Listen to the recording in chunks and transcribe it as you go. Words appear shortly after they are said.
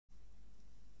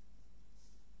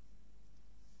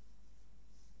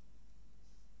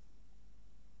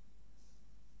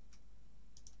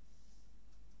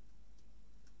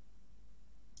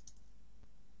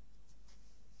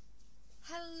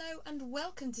Hello and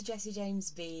welcome to Jessie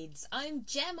James Beads. I'm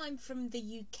Jem, I'm from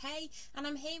the UK and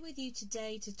I'm here with you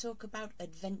today to talk about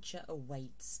Adventure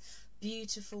Awaits.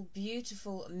 Beautiful,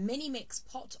 beautiful mini mix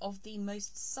pot of the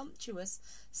most sumptuous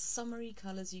summery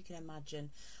colours you can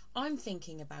imagine. I'm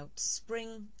thinking about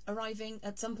spring arriving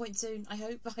at some point soon, I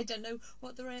hope. I don't know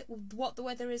what the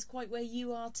weather is quite where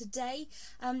you are today,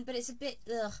 but it's a bit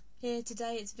here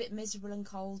today. It's a bit miserable and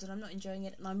cold and I'm not enjoying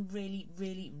it, and I'm really,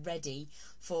 really ready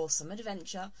for some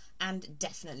adventure and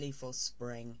definitely for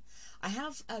spring. I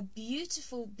have a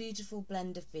beautiful, beautiful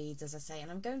blend of beads, as I say, and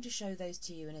I'm going to show those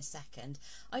to you in a second.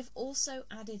 I've also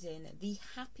added in the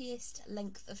happiest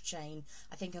length of chain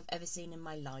I think I've ever seen in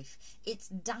my life. It's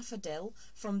Daffodil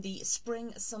from the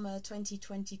Spring Summer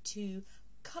 2022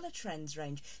 Colour Trends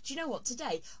range. Do you know what?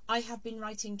 Today I have been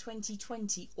writing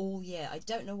 2020 all year. I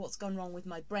don't know what's gone wrong with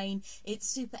my brain. It's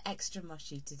super extra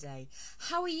mushy today.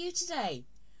 How are you today?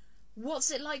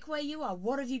 What's it like where you are?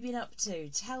 What have you been up to?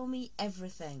 Tell me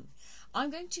everything. I'm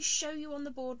going to show you on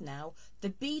the board now the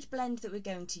bead blend that we're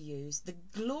going to use, the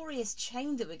glorious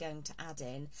chain that we're going to add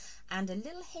in, and a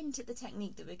little hint at the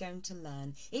technique that we're going to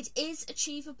learn. It is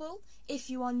achievable if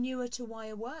you are newer to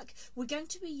wire work. We're going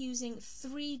to be using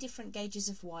 3 different gauges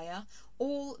of wire,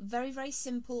 all very, very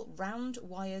simple round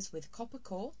wires with copper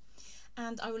core.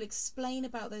 And I will explain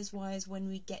about those wires when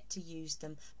we get to use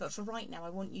them. But for right now, I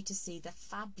want you to see the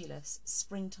fabulous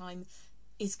springtime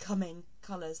is coming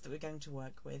colours that we're going to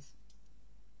work with.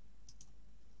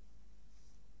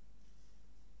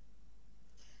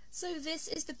 So this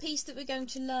is the piece that we're going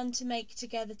to learn to make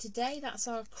together today. That's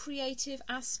our creative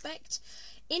aspect.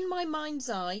 In my mind's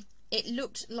eye, it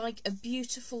looked like a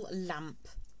beautiful lamp.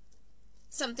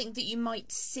 Something that you might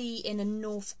see in a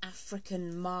North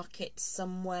African market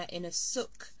somewhere in a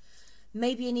souk.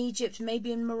 Maybe in Egypt,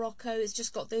 maybe in Morocco. It's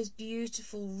just got those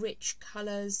beautiful rich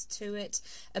colours to it.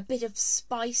 A bit of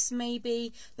spice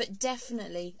maybe, but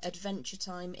definitely adventure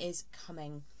time is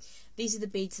coming. These are the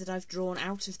beads that I've drawn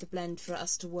out of the blend for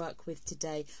us to work with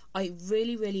today. I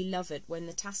really, really love it when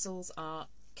the tassels are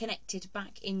connected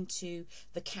back into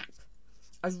the cap.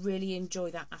 I really enjoy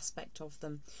that aspect of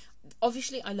them.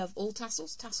 Obviously, I love all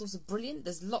tassels. Tassels are brilliant.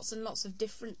 There's lots and lots of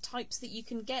different types that you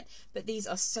can get, but these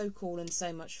are so cool and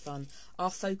so much fun.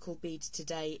 Our focal bead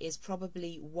today is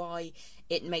probably why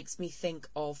it makes me think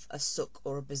of a souk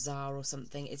or a bazaar or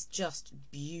something. It's just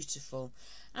beautiful.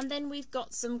 And then we've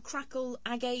got some crackle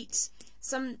agate.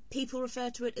 Some people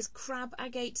refer to it as crab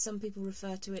agate. Some people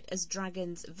refer to it as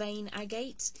dragon's vein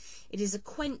agate. It is a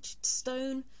quenched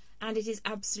stone, and it is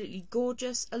absolutely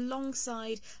gorgeous,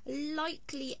 alongside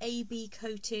lightly AB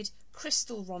coated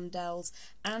crystal rondelles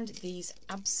and these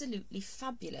absolutely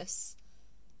fabulous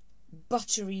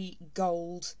buttery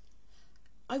gold.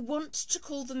 I want to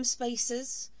call them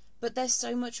spacers, but they're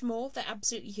so much more. They're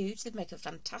absolutely huge. They'd make a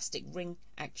fantastic ring,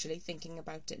 actually, thinking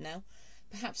about it now.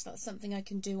 Perhaps that's something I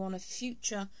can do on a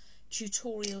future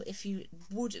tutorial if you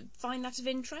would find that of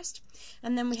interest.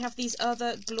 And then we have these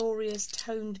other glorious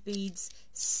toned beads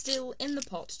still in the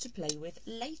pot to play with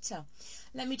later.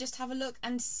 Let me just have a look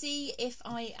and see if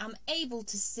I am able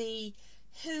to see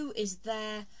who is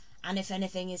there and if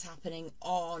anything is happening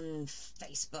on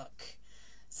Facebook.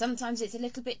 Sometimes it's a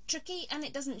little bit tricky and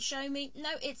it doesn't show me.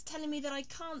 No, it's telling me that I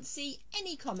can't see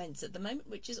any comments at the moment,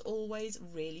 which is always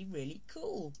really, really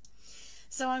cool.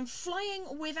 So I'm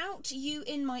flying without you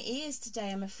in my ears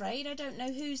today, I'm afraid. I don't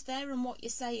know who's there and what you're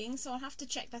saying, so I'll have to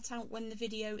check that out when the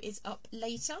video is up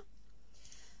later.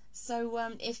 So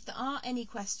if there are any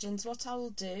questions, what I will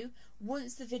do,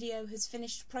 once the video has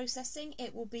finished processing,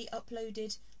 it will be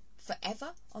uploaded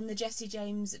forever on the Jessie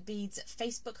James Beads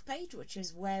Facebook page, which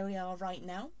is where we are right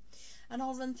now. And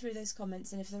I'll run through those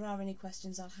comments, and if there are any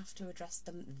questions, I'll have to address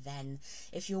them then.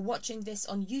 If you're watching this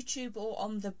on YouTube or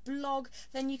on the blog,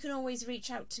 then you can always reach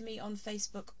out to me on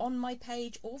Facebook on my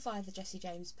page or via the Jessie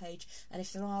James page, and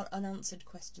if there are unanswered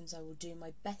questions, I will do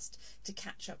my best to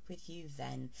catch up with you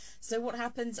then. So what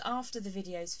happens after the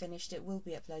video is finished, it will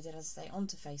be uploaded, as I say,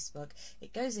 onto Facebook.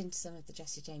 It goes into some of the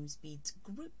Jessie James Beads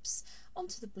groups,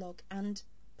 onto the blog, and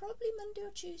probably Monday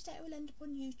or Tuesday it will end up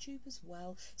on YouTube as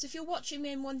well. So if you're watching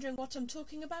me and wondering what I'm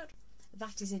talking about,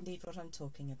 that is indeed what I'm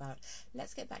talking about.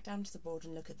 Let's get back down to the board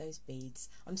and look at those beads.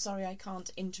 I'm sorry I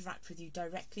can't interact with you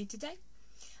directly today.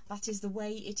 That is the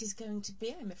way it is going to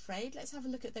be, I'm afraid. Let's have a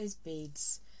look at those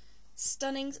beads.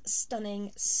 Stunning,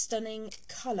 stunning, stunning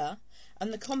colour,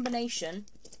 and the combination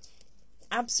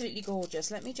absolutely gorgeous.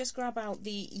 Let me just grab out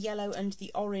the yellow and the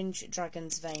orange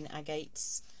dragon's vein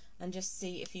agates and just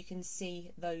see if you can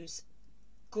see those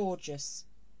gorgeous,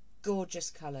 gorgeous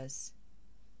colours.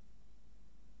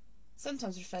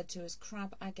 Sometimes referred to as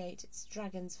crab agate, it's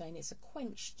dragon's vein, it's a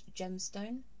quenched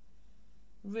gemstone.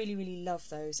 Really, really love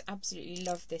those. Absolutely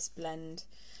love this blend.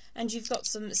 And you've got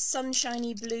some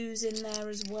sunshiny blues in there,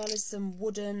 as well as some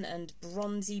wooden and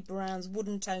bronzy browns,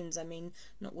 wooden tones, I mean,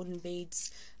 not wooden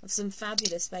beads, of some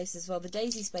fabulous space as well. The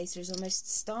daisy spacer is almost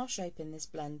star shape in this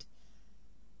blend.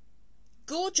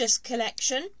 Gorgeous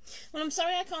collection. Well, I'm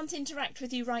sorry I can't interact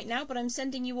with you right now, but I'm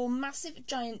sending you all massive,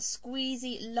 giant,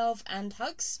 squeezy love and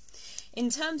hugs. In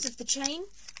terms of the chain,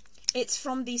 it's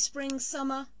from the Spring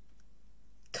Summer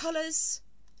colours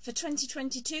for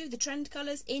 2022, the trend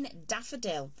colours in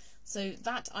Daffodil. So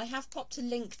that, I have popped a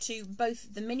link to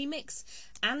both the mini mix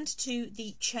and to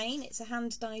the chain. It's a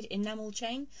hand-dyed enamel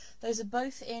chain. Those are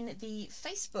both in the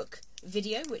Facebook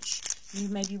video, which you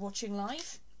may be watching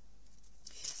live.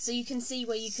 So you can see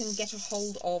where you can get a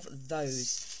hold of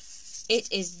those.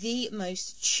 It is the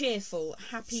most cheerful,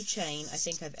 happy chain I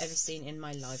think I've ever seen in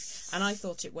my life. And I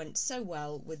thought it went so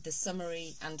well with the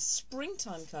summery and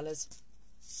springtime colours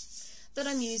that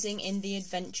I'm using in the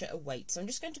Adventure Awaits. So I'm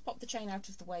just going to pop the chain out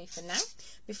of the way for now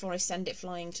before I send it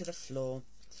flying to the floor.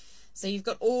 So you've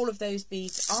got all of those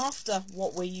beads after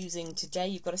what we're using today.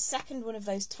 You've got a second one of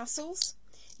those tassels.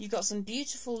 You've got some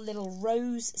beautiful little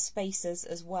rose spacers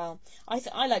as well.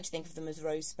 I like to think of them as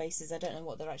rose spacers. I don't know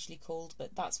what they're actually called,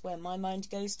 but that's where my mind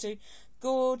goes to.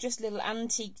 Gorgeous little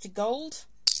antiqued gold.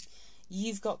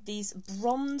 You've got these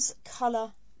bronze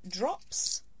colour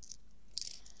drops.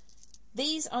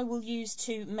 These I will use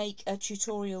to make a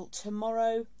tutorial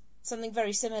tomorrow. Something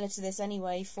very similar to this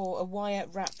anyway, for a wire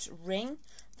wrapped ring.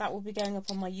 That will be going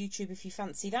up on my YouTube if you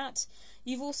fancy that.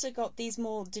 You've also got these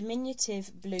more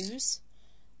diminutive blues,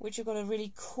 which have got a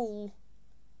really cool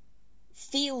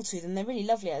feel to them. They're really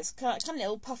lovely. It's kind of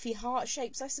little puffy heart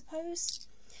shapes, I suppose.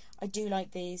 I do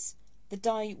like these. The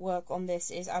dye work on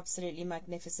this is absolutely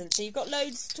magnificent. So you've got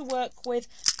loads to work with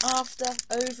after,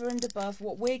 over and above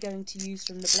what we're going to use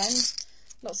from the blend.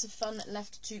 Lots of fun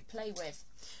left to play with.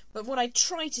 But what I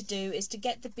try to do is to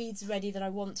get the beads ready that I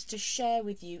want to share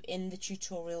with you in the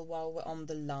tutorial while we're on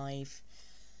the live.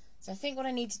 So I think what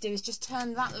I need to do is just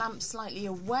turn that lamp slightly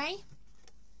away.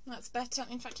 That's better.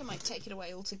 In fact, I might take it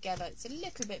away altogether. It's a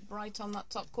little bit bright on that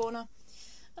top corner.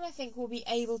 And I think we'll be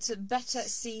able to better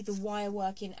see the wire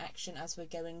work in action as we're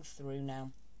going through now.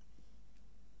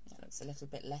 That looks a little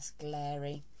bit less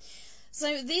glary.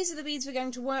 So these are the beads we're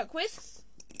going to work with.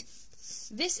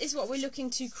 This is what we're looking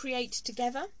to create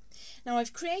together. Now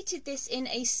I've created this in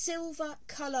a silver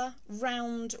colour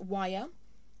round wire.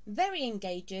 Very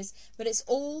engages, but it's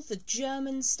all the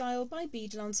German style by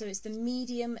Beadalon, so it's the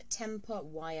medium temper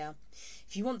wire.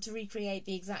 If you want to recreate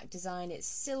the exact design, it's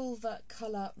silver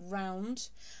colour round.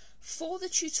 For the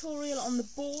tutorial on the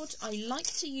board, I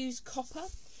like to use copper,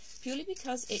 purely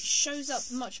because it shows up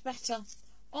much better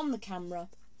on the camera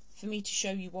for me to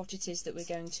show you what it is that we're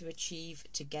going to achieve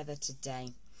together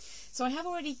today. So I have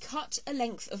already cut a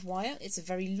length of wire. It's a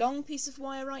very long piece of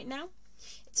wire right now.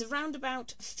 It's around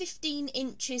about 15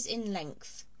 inches in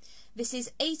length. This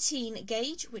is 18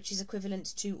 gauge, which is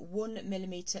equivalent to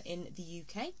 1mm in the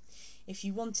UK. If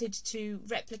you wanted to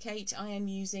replicate, I am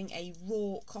using a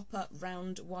raw copper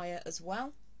round wire as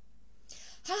well.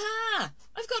 Haha!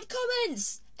 I've got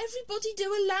comments! Everybody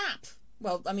do a lap!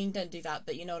 Well, I mean, don't do that,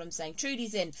 but you know what I'm saying.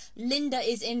 Trudy's in. Linda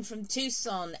is in from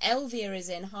Tucson. Elvia is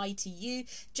in. Hi to you.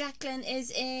 Jacqueline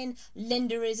is in.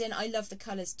 Linda is in. I love the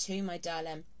colours too, my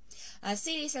darling.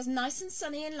 Celia says, nice and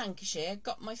sunny in Lancashire.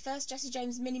 Got my first Jessie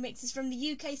James mini mixes from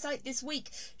the UK site this week.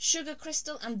 Sugar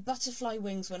Crystal and Butterfly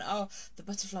Wings one. Oh, the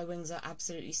Butterfly Wings are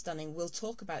absolutely stunning. We'll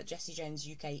talk about Jessie James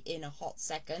UK in a hot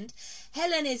second.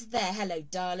 Helen is there. Hello,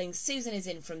 darling. Susan is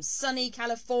in from sunny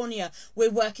California. We're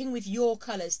working with your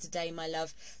colours today, my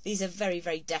love. These are very,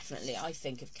 very definitely, I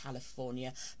think, of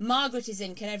California. Margaret is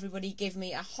in. Can everybody give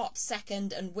me a hot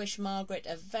second and wish Margaret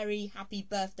a very happy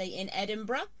birthday in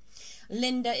Edinburgh?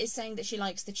 Linda is saying that she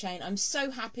likes the chain. I'm so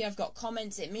happy I've got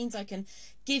comments. It means I can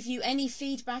give you any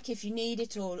feedback if you need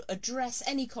it, or address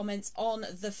any comments on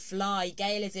the fly.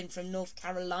 Gail is in from North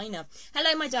Carolina.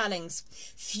 Hello, my darlings.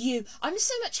 Phew. I'm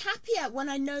so much happier when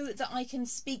I know that I can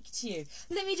speak to you.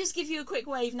 Let me just give you a quick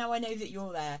wave now I know that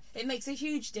you're there. It makes a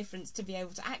huge difference to be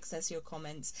able to access your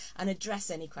comments and address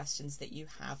any questions that you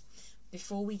have.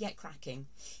 Before we get cracking,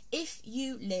 if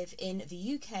you live in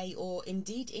the UK or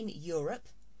indeed in Europe,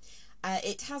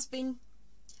 it has been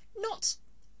not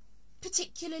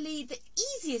particularly the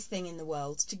easiest thing in the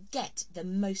world to get the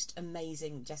most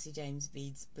amazing Jessie James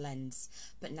Beads blends,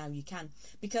 but now you can,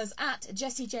 because at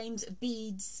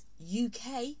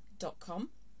JessieJamesBeadsUK.com,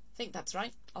 I think that's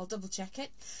right, I'll double check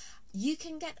it, you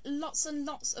can get lots and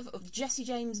lots of Jessie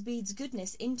James beads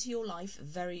goodness into your life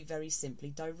very, very simply,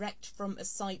 direct from a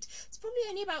site. It's probably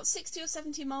only about 60 or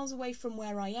 70 miles away from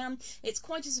where I am. It's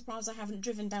quite a surprise I haven't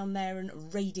driven down there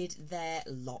and raided their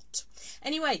lot.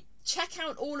 Anyway, check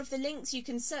out all of the links. You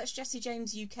can search Jessie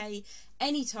James UK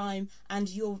anytime and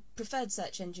your preferred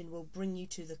search engine will bring you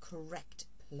to the correct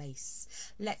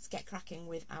place. Let's get cracking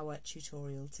with our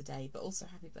tutorial today, but also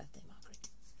happy birthday, Margaret.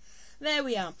 There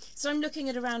we are. So I'm looking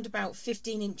at around about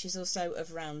 15 inches or so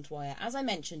of round wire. As I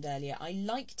mentioned earlier, I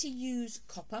like to use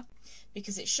copper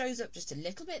because it shows up just a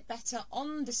little bit better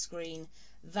on the screen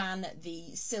than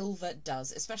the silver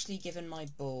does, especially given my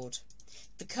board.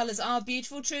 The colours are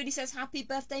beautiful. Trudy says, happy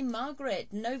birthday, Margaret.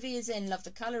 Novi is in. Love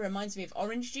the colour. Reminds me of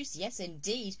orange juice. Yes,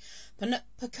 indeed.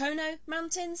 Pocono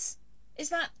Mountains? Is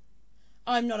that?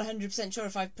 I'm not 100% sure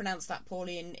if I've pronounced that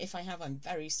poorly, and if I have, I'm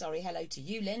very sorry. Hello to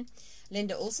you, Lynn.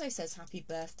 Linda also says happy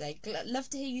birthday. Love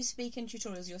to hear you speak in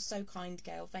tutorials. You're so kind,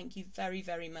 Gail. Thank you very,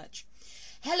 very much.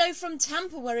 Hello from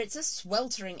Tampa, where it's a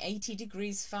sweltering 80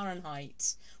 degrees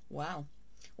Fahrenheit. Wow.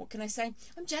 What can I say?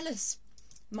 I'm jealous.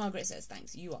 Margaret says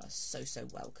thanks. You are so, so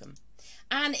welcome.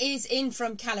 Anne is in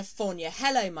from California.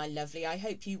 Hello, my lovely. I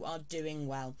hope you are doing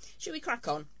well. Should we crack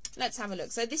on? Let's have a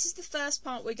look. So this is the first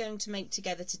part we're going to make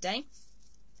together today.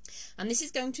 And this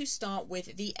is going to start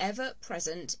with the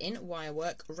ever-present in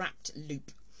wirework wrapped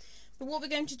loop. But what we're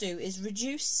going to do is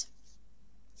reduce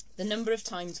the number of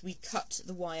times we cut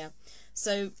the wire.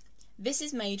 So this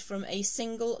is made from a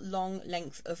single long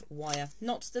length of wire,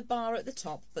 not the bar at the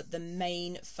top, but the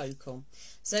main focal.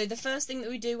 So the first thing that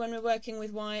we do when we're working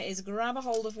with wire is grab a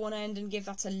hold of one end and give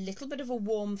that a little bit of a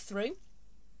warm through.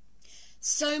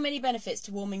 So many benefits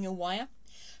to warming your wire.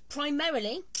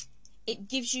 Primarily, it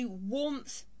gives you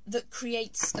warmth that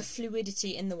creates a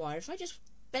fluidity in the wire. If I just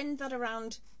bend that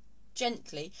around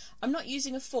gently, I'm not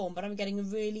using a form, but I'm getting a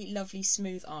really lovely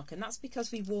smooth arc, and that's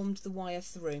because we warmed the wire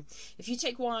through. If you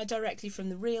take wire directly from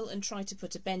the reel and try to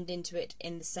put a bend into it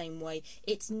in the same way,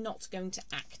 it's not going to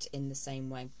act in the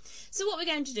same way. So what we're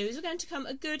going to do is we're going to come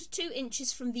a good 2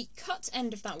 inches from the cut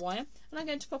end of that wire, and I'm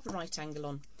going to pop a right angle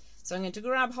on. So I'm going to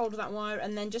grab hold of that wire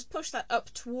and then just push that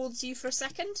up towards you for a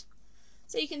second.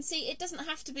 So you can see it doesn't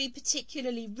have to be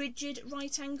particularly rigid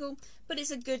right angle, but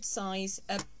it's a good size,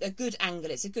 a good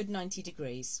angle. It's a good 90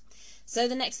 degrees. So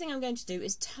the next thing I'm going to do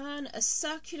is turn a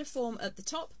circular form at the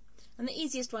top, and the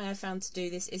easiest way I found to do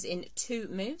this is in 2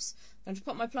 moves. I'm going to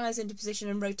put my pliers into position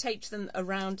and rotate them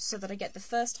around so that I get the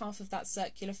first half of that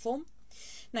circular form.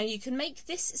 Now you can make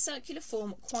this circular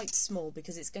form quite small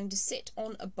because it's going to sit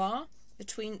on a bar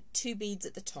between 2 beads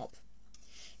at the top.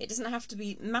 It doesn't have to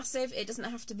be massive, it doesn't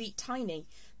have to be tiny.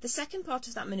 The second part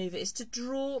of that manoeuvre is to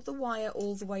draw the wire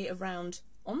all the way around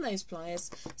on those pliers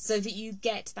so that you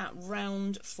get that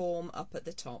round form up at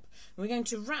the top. And we're going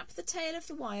to wrap the tail of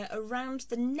the wire around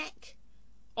the neck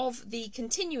of the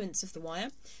continuance of the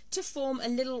wire to form a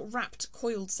little wrapped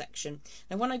coiled section.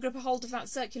 Now when I grip a hold of that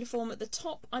circular form at the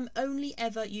top, I'm only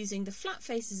ever using the flat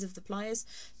faces of the pliers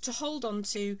to hold on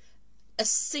to a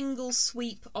single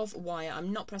sweep of wire.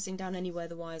 I'm not pressing down anywhere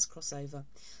the wires cross over.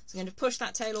 So I'm going to push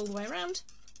that tail all the way around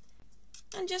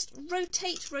and just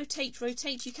rotate, rotate,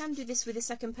 rotate. You can do this with a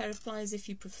second pair of pliers if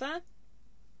you prefer.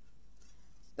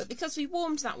 But because we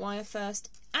warmed that wire first,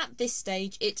 at this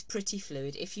stage it's pretty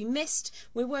fluid. If you missed,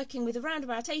 we're working with around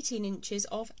about 18 inches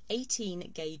of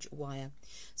 18 gauge wire.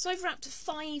 So I've wrapped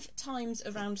 5 times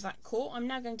around that core. I'm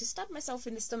now going to stab myself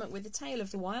in the stomach with the tail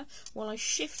of the wire while I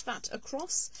shift that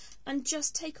across and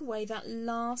just take away that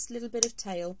last little bit of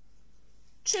tail.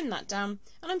 Trim that down,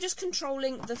 and I'm just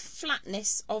controlling the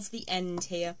flatness of the end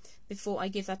here before I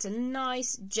give that a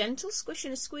nice gentle squish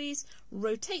and a squeeze,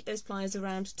 rotate those pliers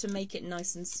around to make it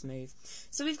nice and smooth.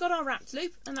 So we've got our wrapped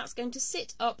loop, and that's going to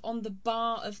sit up on the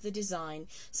bar of the design.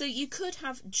 So you could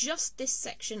have just this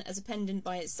section as a pendant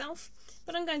by itself,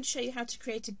 but I'm going to show you how to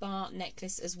create a bar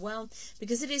necklace as well,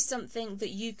 because it is something that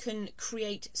you can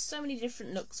create so many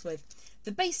different looks with.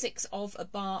 The basics of a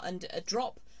bar and a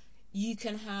drop, you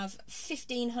can have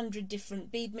 1,500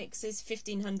 different bead mixes,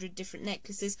 1,500 different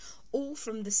necklaces, all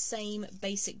from the same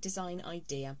basic design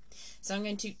idea. So I'm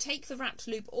going to take the wrapped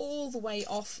loop all the way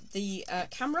off the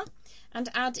camera and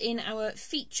add in our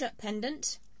feature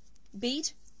pendant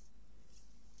bead.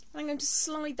 I'm going to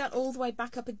slide that all the way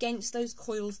back up against those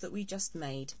coils that we just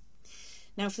made.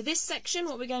 Now for this section,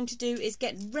 what we're going to do is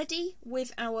get ready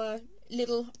with our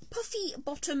little puffy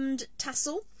bottomed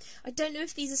tassel. I don't know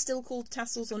if these are still called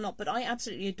tassels or not, but I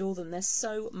absolutely adore them. They're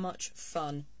so much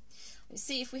fun. Let's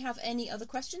see if we have any other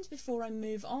questions before I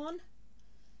move on.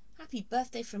 Happy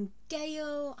birthday from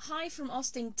Gail. Hi from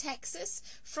Austin, Texas.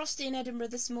 Frosty in Edinburgh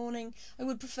this morning. I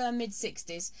would prefer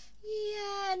mid-60s.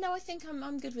 Yeah, no, I think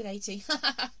I'm good with 80.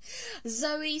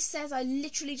 Zoe says, I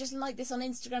literally just like this on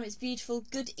Instagram. It's beautiful.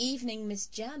 Good evening, Miss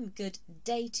Jem. Good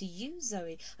day to you,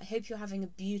 Zoe. I hope you're having a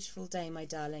beautiful day, my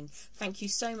darling. Thank you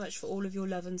so much for all of your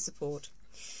love and support.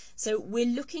 So we're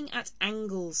looking at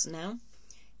angles now.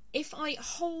 If I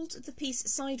hold the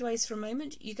piece sideways for a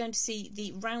moment, you're going to see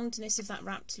the roundness of that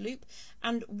wrapped loop,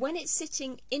 and when it's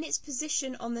sitting in its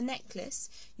position on the necklace,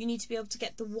 you need to be able to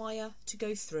get the wire to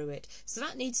go through it. So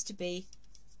that needs to be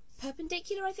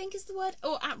perpendicular, I think is the word,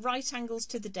 or at right angles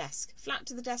to the desk. Flat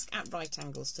to the desk, at right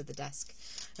angles to the desk.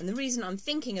 And the reason I'm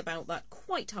thinking about that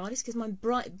quite hard is because my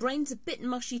brain's a bit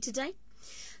mushy today,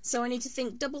 so I need to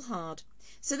think double hard.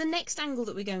 So the next angle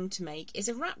that we're going to make is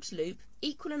a wrapped loop,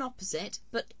 equal and opposite,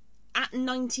 but at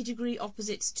 90-degree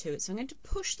opposites to it. So I'm going to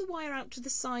push the wire out to the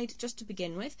side just to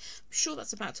begin with. I'm sure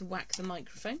that's about to whack the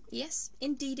microphone. Yes,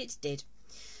 indeed it did.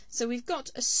 So we've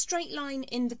got a straight line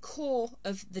in the core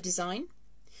of the design.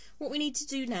 What we need to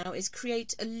do now is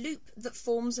create a loop that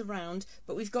forms around,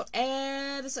 but we've got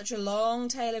ever such a long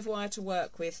tail of wire to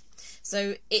work with.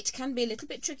 So it can be a little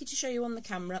bit tricky to show you on the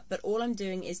camera, but all I'm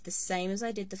doing is the same as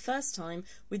I did the first time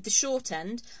with the short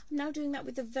end. I'm now doing that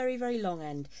with the very, very long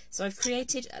end. So I've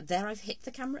created, there I've hit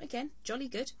the camera again, jolly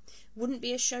good. Wouldn't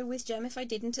be a show with Jem if I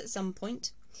didn't at some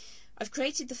point. I've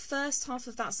created the first half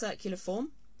of that circular form.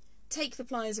 Take the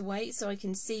pliers away so I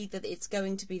can see that it's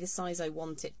going to be the size I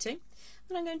want it to.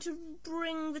 And I'm going to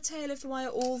bring the tail of the wire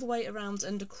all the way around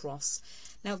and across.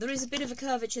 Now there is a bit of a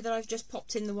curvature that I've just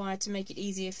popped in the wire to make it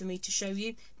easier for me to show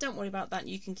you. Don't worry about that,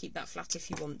 you can keep that flat if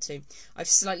you want to. I've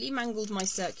slightly mangled my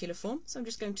circular form, so I'm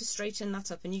just going to straighten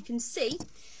that up, and you can see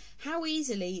how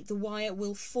easily the wire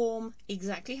will form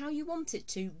exactly how you want it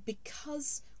to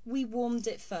because we warmed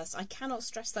it first. I cannot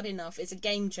stress that enough, it's a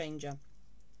game changer.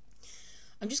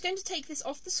 I'm just going to take this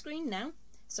off the screen now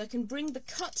so I can bring the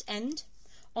cut end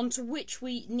onto which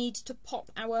we need to pop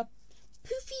our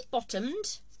poofy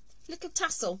bottomed little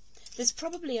tassel. There's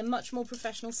probably a much more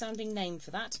professional sounding name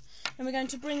for that. And we're going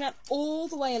to bring that all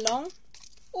the way along,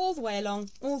 all the way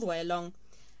along, all the way along,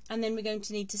 and then we're going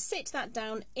to need to sit that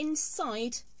down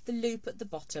inside the loop at the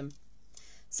bottom.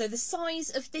 So the size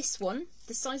of this one,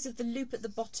 the size of the loop at the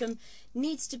bottom,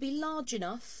 needs to be large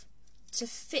enough to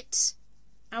fit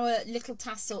our little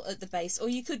tassel at the base, or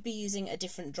you could be using a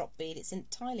different drop bead, it's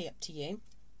entirely up to you.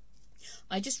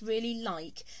 I just really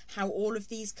like how all of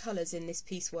these colours in this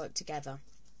piece work together.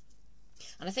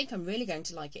 And I think I'm really going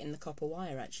to like it in the copper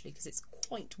wire actually, because it's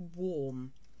quite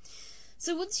warm.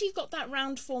 So once you've got that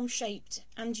round form shaped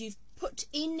and you've put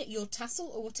in your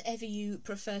tassel or whatever you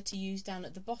prefer to use down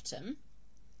at the bottom,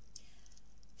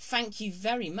 thank you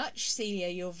very much, Celia,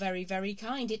 you're very, very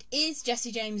kind. It is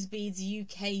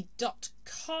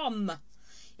JessieJamesBeadsUK.com.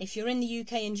 If you're in the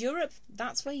UK and Europe,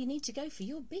 that's where you need to go for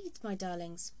your beads, my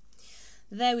darlings.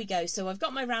 There we go, so I've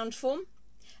got my round form.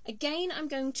 Again, I'm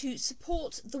going to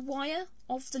support the wire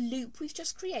of the loop we've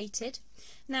just created.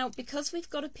 Now, because we've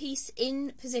got a piece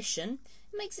in position,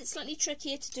 it makes it slightly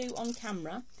trickier to do on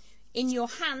camera. In your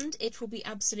hand, it will be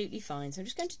absolutely fine. So I'm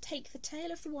just going to take the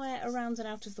tail of the wire around and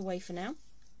out of the way for now.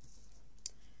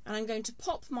 And I'm going to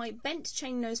pop my bent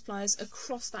chain nose pliers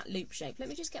across that loop shape. Let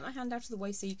me just get my hand out of the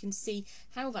way so you can see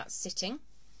how that's sitting.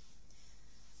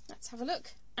 Let's have a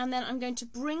look. And then I'm going to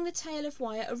bring the tail of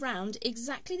wire around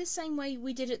exactly the same way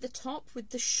we did at the top with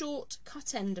the short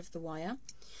cut end of the wire,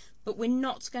 but we're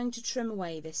not going to trim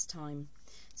away this time.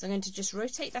 So I'm going to just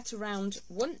rotate that around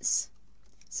once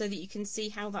so that you can see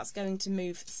how that's going to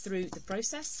move through the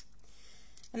process.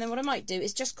 And then what I might do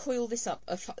is just coil this up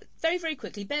very, very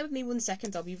quickly. Bear with me 1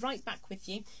 second, I'll be right back with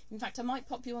you. In fact, I might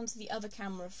pop you onto the other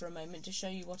camera for a moment to show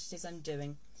you what it is I'm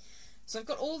doing. So I've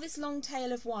got all this long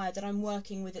tail of wire that I'm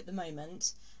working with at the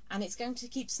moment, and it's going to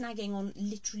keep snagging on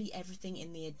literally everything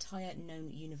in the entire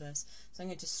known universe. So I'm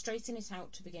going to straighten it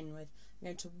out to begin with. I'm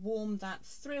going to warm that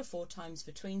 3 or 4 times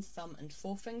between thumb and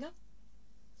forefinger.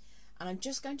 And I'm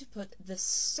just going to put the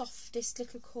softest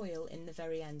little coil in the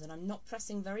very end, and I'm not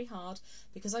pressing very hard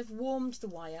because I've warmed the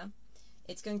wire.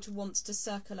 It's going to want to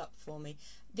circle up for me.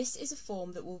 This is a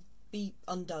form that will be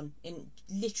undone in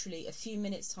literally a few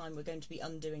minutes time. We're going to be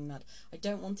undoing that. I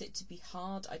don't want it to be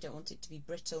hard, I don't want it to be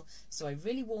brittle, so I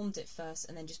really warmed it first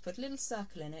and then just put a little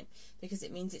circle in it because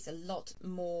it means it's a lot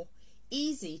more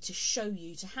easy to show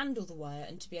you, to handle the wire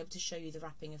and to be able to show you the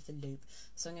wrapping of the loop.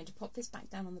 So I'm going to pop this back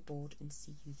down on the board and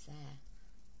see you there.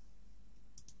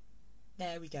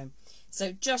 There we go.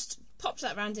 So just popped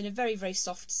that around in a very, very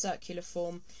soft circular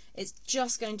form. It's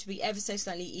just going to be ever so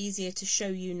slightly easier to show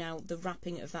you now the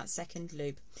wrapping of that second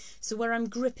loop. So where I'm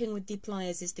gripping with the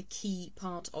pliers is the key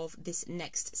part of this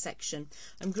next section.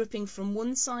 I'm gripping from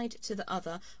one side to the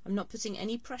other. I'm not putting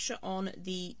any pressure on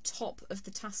the top of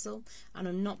the tassel, and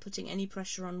I'm not putting any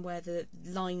pressure on where the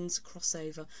lines cross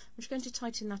over. I'm just going to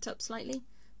tighten that up slightly,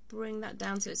 bring that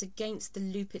down so it's against the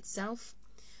loop itself.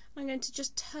 I'm going to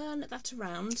just turn that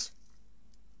around.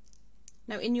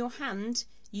 Now in your hand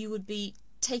you would be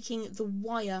taking the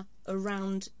wire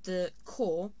around the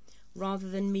core rather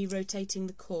than me rotating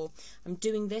the core. I'm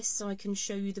doing this so I can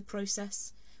show you the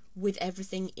process with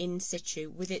everything in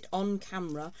situ, with it on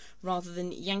camera, rather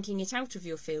than yanking it out of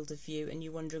your field of view and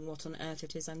you wondering what on earth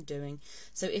it is I'm doing.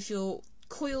 So if your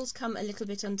coils come a little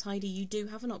bit untidy, you do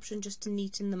have an option just to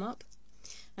neaten them up.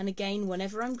 And again,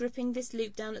 whenever I'm gripping this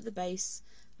loop down at the base,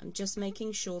 I'm just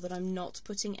making sure that I'm not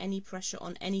putting any pressure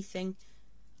on anything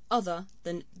other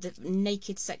than the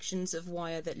naked sections of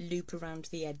wire that loop around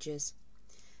the edges.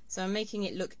 So I'm making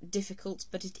it look difficult,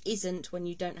 but it isn't when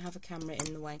you don't have a camera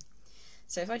in the way.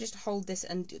 So if I just hold this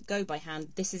and go by hand,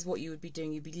 this is what you would be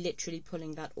doing. You'd be literally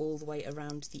pulling that all the way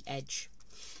around the edge.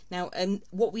 Now,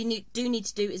 what we do need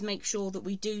to do is make sure that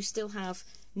we do still have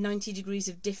 90 degrees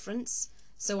of difference.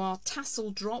 So our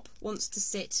tassel drop wants to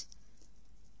sit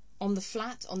on the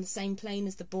flat, on the same plane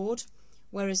as the board,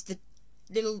 whereas the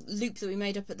little loop that we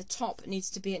made up at the top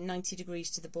needs to be at 90 degrees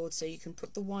to the board so you can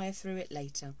put the wire through it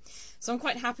later. So I'm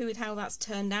quite happy with how that's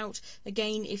turned out.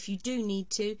 Again, if you do need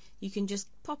to, you can just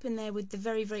pop in there with the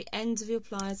very, very ends of your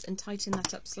pliers and tighten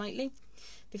that up slightly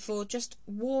before just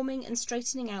warming and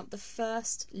straightening out the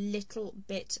first little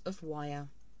bit of wire.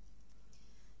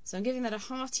 So I'm giving that a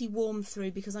hearty warm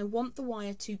through because I want the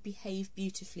wire to behave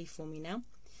beautifully for me now.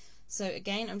 So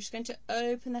again, I'm just going to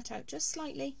open that out just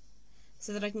slightly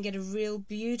so that I can get a real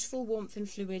beautiful warmth and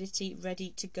fluidity ready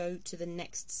to go to the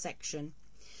next section.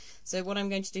 So what I'm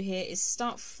going to do here is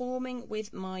start forming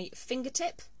with my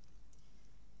fingertip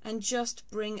and just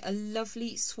bring a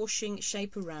lovely swooshing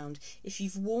shape around. If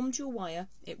you've warmed your wire,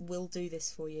 it will do this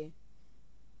for you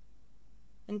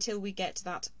until we get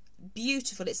that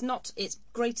beautiful, it's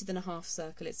greater than a half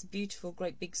circle, it's a beautiful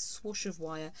great big swoosh of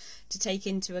wire to take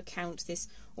into account this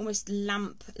almost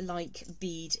lamp like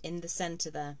bead in the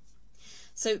centre there.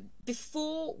 So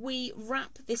before we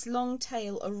wrap this long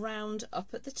tail around up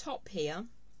at the top here,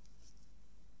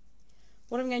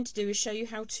 what I'm going to do is show you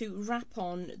how to wrap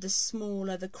on the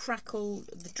smaller, the crackle,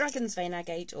 the dragon's vein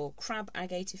agate, or crab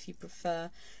agate if you prefer,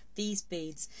 these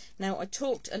beads. Now, I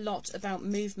talked a lot about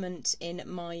movement in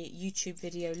my YouTube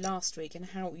video last week and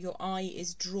how your eye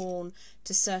is drawn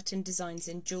to certain designs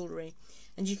in jewellery,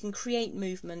 and you can create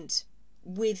movement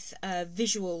with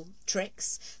visual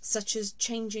tricks such as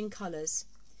changing colours.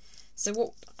 So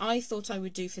what I thought I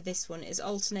would do for this one is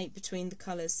alternate between the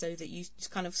colours so that you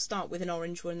kind of start with an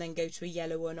orange one and then go to a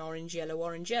yellow one, orange, yellow,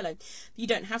 orange, yellow. You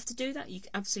don't have to do that, you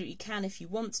absolutely can if you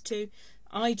want to.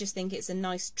 I just think it's a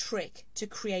nice trick to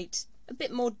create a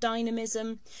bit more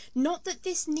dynamism. Not that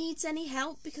this needs any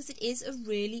help because it is a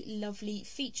really lovely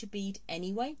feature bead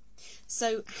anyway.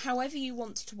 So however you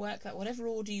want to work that, whatever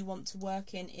order you want to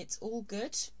work in, it's all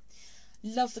good.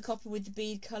 Love the copper with the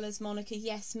bead colours, Monica.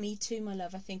 Yes, me too, my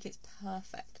love. I think it's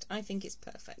perfect. I think it's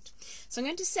perfect. So I'm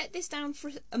going to set this down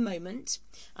for a moment,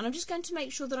 and I'm just going to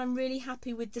make sure that I'm really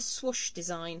happy with the swoosh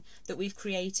design that we've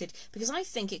created, because I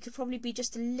think it could probably be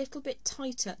just a little bit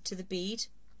tighter to the bead,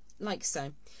 like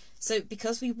so. So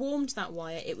because we warmed that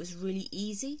wire, it was really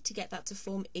easy to get that to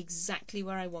form exactly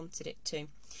where I wanted it to.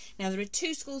 Now there are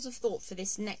two schools of thought for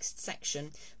this next section.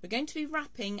 We're going to be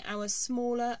wrapping our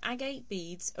smaller agate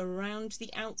beads around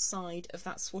the outside of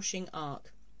that swooshing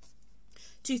arc.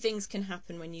 Two things can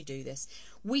happen when you do this.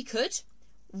 We could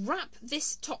wrap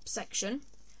this top section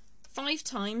 5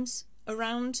 times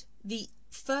around the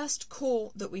first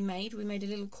core that we made. We made a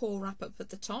little core wrap up at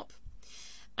the top,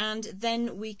 and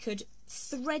then we could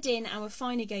thread in our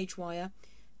finer gauge wire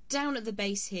down at the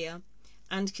base here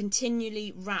and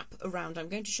continually wrap around. I'm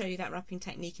going to show you that wrapping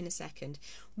technique in a second.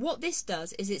 What this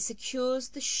does is it secures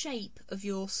the shape of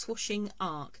your swooshing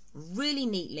arc really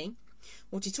neatly.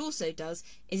 What it also does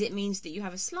is it means that you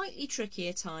have a slightly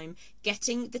trickier time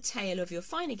getting the tail of your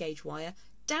finer gauge wire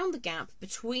down the gap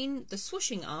between the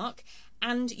swooshing arc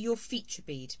and your feature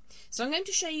bead. So I'm going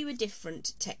to show you a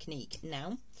different technique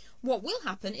now. What will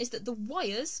happen is that the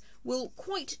wires will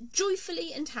quite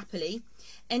joyfully and happily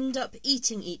end up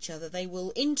eating each other. They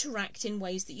will interact in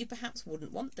ways that you perhaps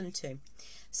wouldn't want them to.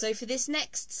 So for this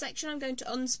next section, I'm going to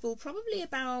unspool probably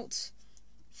about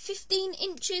 15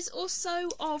 inches or so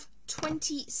of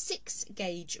 26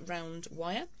 gauge round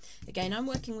wire. Again, I'm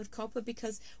working with copper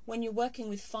because when you're working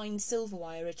with fine silver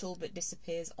wire it all but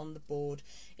disappears on the board.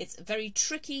 It's very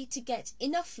tricky to get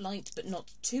enough light but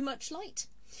not too much light.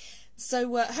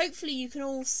 So hopefully you can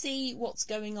all see what's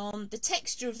going on. The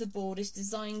texture of the board is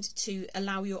designed to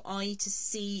allow your eye to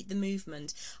see the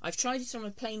movement. I've tried it on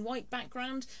a plain white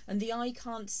background and the eye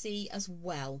can't see as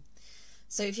well.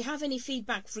 So if you have any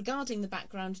feedback regarding the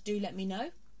background, do let me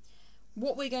know.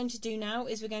 What we're going to do now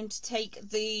is we're going to take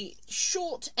the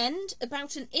short end,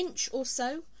 about an inch or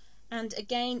so, and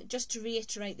again, just to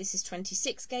reiterate, this is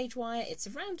 26 gauge wire. It's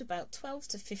around about 12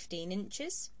 to 15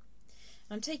 inches.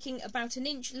 I'm taking about an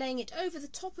inch, laying it over the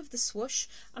top of the swoosh,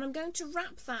 and I'm going to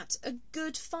wrap that a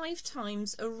good 5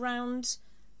 times around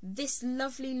this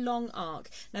lovely long arc.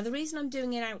 Now the reason I'm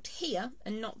doing it out here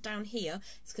and not down here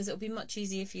is because it'll be much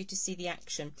easier for you to see the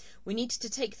action. We need to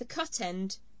take the cut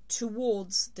end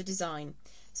towards the design.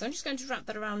 So I'm just going to wrap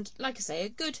that around, like I say, a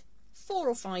good 4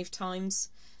 or 5 times,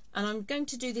 and I'm going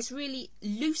to do this really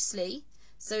loosely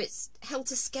so it's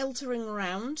helter-skeltering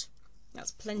around.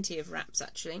 That's plenty of wraps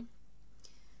actually.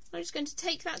 I'm just going to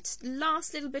take that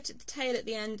last little bit at the tail at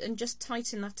the end and just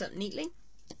tighten that up neatly.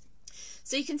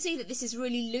 So you can see that this is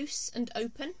really loose and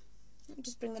open. Let me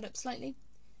just bring that up slightly.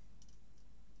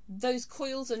 Those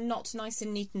coils are not nice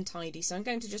and neat and tidy, so I'm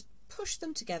going to just push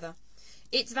them together.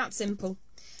 It's that simple.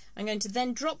 I'm going to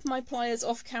then drop my pliers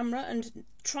off camera and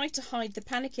try to hide the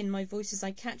panic in my voice as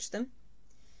I catch them.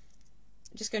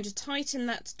 I'm just going to tighten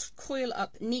that coil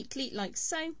up neatly like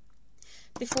so,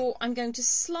 before I'm going to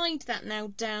slide that now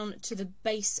down to the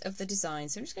base of the design.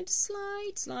 So I'm just going to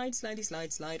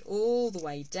slide all the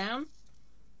way down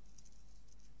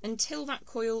until that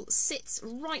coil sits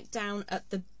right down at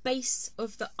the base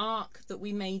of the arc that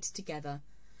we made together.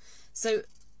 So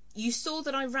you saw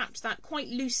that I wrapped that quite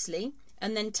loosely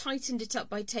and then tightened it up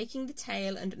by taking the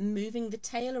tail and moving the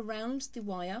tail around the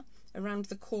wire, around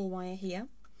the core wire here.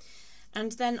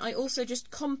 And then I also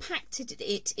just compacted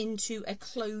it into a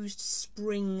closed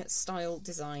spring style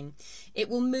design. It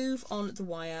will move on the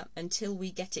wire until we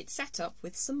get it set up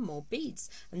with some more beads,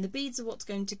 and the beads are what's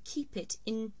going to keep it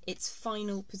in its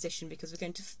final position because we're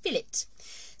going to fill it.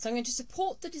 So I'm going to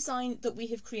support the design that we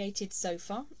have created so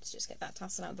far. Let's just get that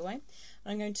tassel out of the way.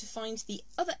 I'm going to find the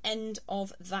other end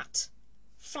of that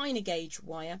finer gauge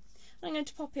wire. I'm going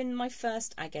to pop in my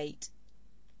first agate.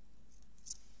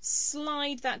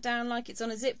 Slide that down like it's on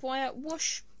a zip wire,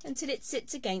 whoosh, until it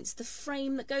sits against the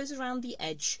frame that goes around the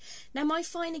edge. Now my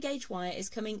finer gauge wire is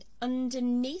coming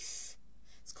underneath.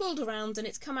 It's coiled around and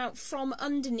it's come out from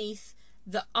underneath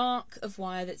the arc of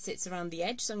wire that sits around the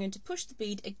edge. So I'm going to push the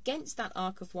bead against that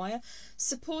arc of wire,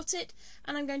 support it,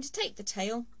 and I'm going to take the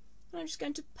tail and I'm just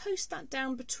going to post that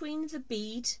down between the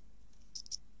bead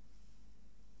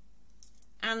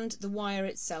and the wire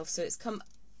itself. So it's come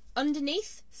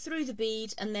underneath, through the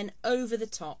bead, and then over the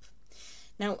top.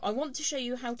 Now I want to show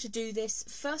you how to do this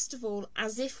first of all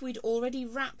as if we'd already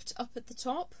wrapped up at the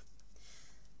top.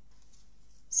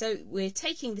 So we're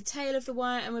taking the tail of the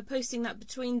wire and we're posting that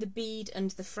between the bead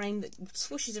and the frame that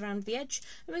swooshes around the edge,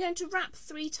 and we're going to wrap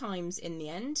 3 times in the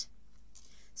end.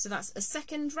 So that's a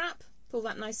second wrap. Pull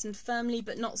that nice and firmly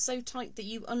but not so tight that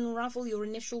you unravel your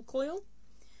initial coil.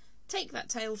 Take that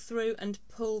tail through and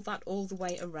pull that all the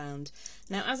way around.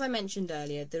 Now, as I mentioned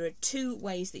earlier, there are 2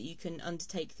 ways that you can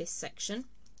undertake this section.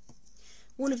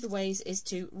 One of the ways is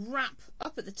to wrap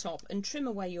up at the top and trim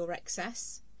away your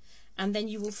excess, and then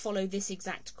you will follow this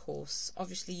exact course.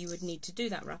 Obviously you would need to do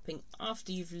that wrapping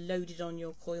after you've loaded on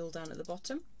your coil down at the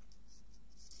bottom.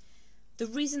 The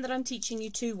reason that I'm teaching you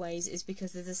 2 ways is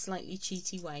because there's a slightly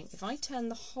cheaty way. If I turn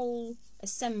the whole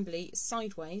assembly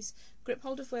sideways, grip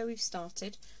hold of where we've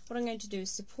started, what I'm going to do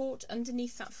is support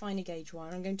underneath that finer gauge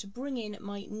wire. I'm going to bring in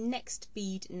my next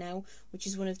bead now, which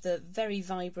is one of the very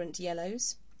vibrant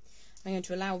yellows. I'm going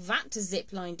to allow that to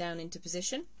zip line down into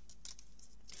position.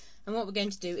 And what we're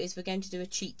going to do is we're going to do a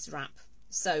cheats wrap.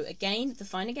 So again, the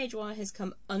finer gauge wire has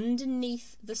come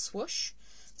underneath the swoosh,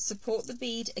 support the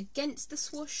bead against the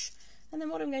swoosh, and then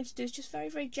what I'm going to do is just very,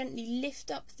 very gently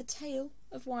lift up the tail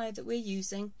of wire that we're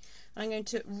using. I'm going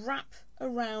to wrap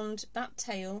around that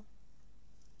tail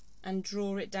and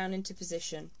draw it down into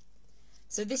position.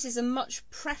 So this is a much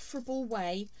preferable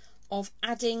way of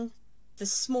adding the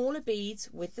smaller beads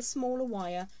with the smaller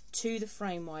wire to the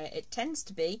frame wire. It tends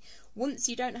to be, once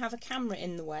you don't have a camera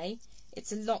in the way,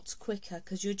 it's a lot quicker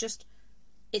because you're just,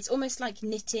 it's almost like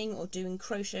knitting or doing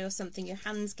crochet or something. Your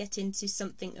hands get into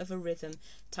something of a rhythm.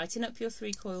 Tighten up your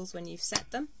 3 coils when you've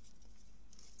set them.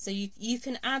 So you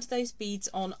can add those beads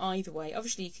on either way.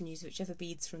 Obviously you can use whichever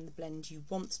beads from the blend you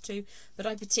want to, but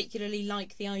I particularly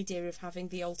like the idea of having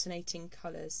the alternating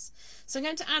colours. So I'm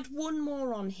going to add one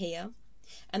more on here,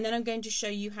 and then I'm going to show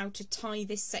you how to tie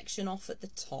this section off at the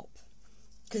top,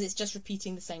 because it's just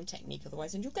repeating the same technique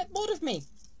otherwise and you'll get bored of me.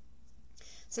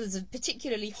 So there's a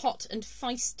particularly hot and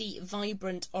feisty,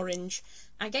 vibrant orange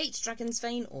agate, dragon's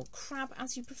vein, or crab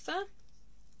as you prefer.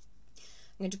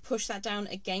 I'm going to push that down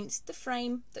against the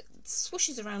frame that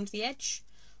swooshes around the edge,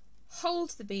 hold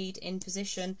the bead in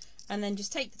position, and then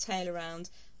just take the tail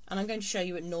around, and I'm going to show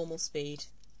you at normal speed.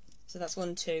 So that's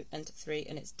 1, 2 and 3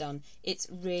 and it's done. It's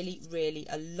really, really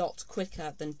a lot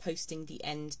quicker than posting the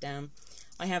end down.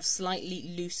 I have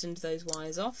slightly loosened those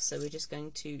wires off, so we're just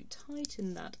going to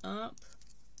tighten that up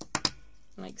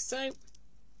like so.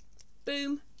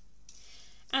 Boom.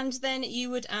 And then you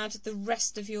would add the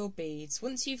rest of your beads.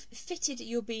 Once you've fitted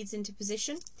your beads into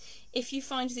position, if you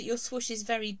find that your swoosh is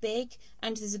very big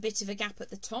and there's a bit of a gap at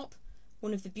the top,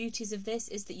 one of the beauties of this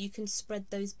is that you can spread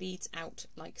those beads out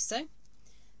like so.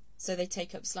 So they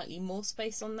take up slightly more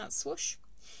space on that swoosh.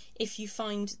 If you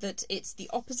find that it's the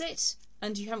opposite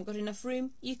and you haven't got enough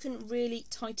room, you can really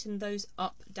tighten those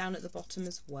up down at the bottom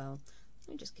as well.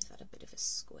 Let me just give that a bit of a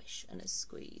squish and a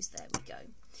squeeze. There we go.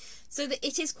 So that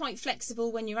it is quite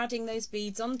flexible when you're adding those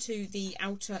beads onto the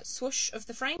outer swoosh of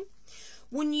the frame.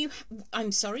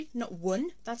 I'm sorry, not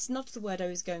one, that's not the word I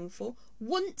was going for.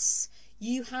 Once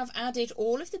you have added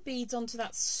all of the beads onto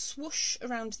that swoosh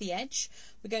around the edge,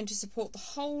 we're going to support the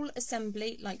whole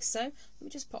assembly like so. Let me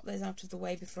just pop those out of the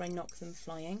way before I knock them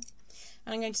flying.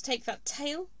 And I'm going to take that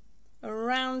tail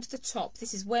around the top.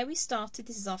 This is where we started,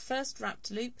 this is our first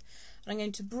wrapped loop. And I'm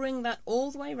going to bring that all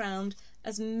the way around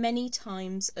as many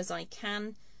times as I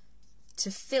can to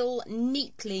fill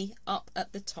neatly up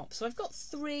at the top. So I've got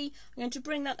 3, I'm going to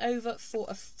bring that over for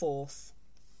a 4th.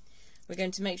 We're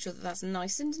going to make sure that that's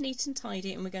nice and neat and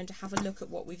tidy, and we're going to have a look at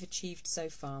what we've achieved so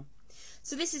far.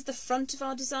 So this is the front of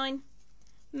our design,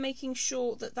 making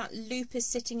sure that that loop is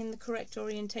sitting in the correct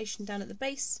orientation down at the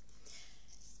base.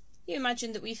 You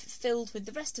imagine that we've filled with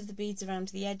the rest of the beads around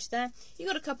the edge there. You've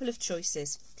got a couple of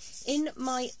choices. In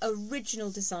my original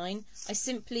design, I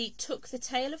simply took the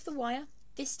tail of the wire,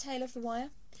 this tail of the wire,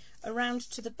 around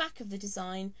to the back of the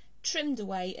design, trimmed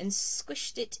away and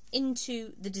squished it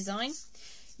into the design.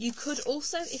 You could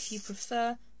also, if you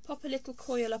prefer, pop a little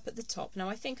coil up at the top. Now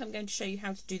I think I'm going to show you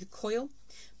how to do the coil,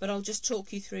 but I'll just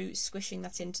talk you through squishing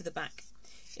that into the back.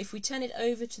 If we turn it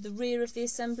over to the rear of the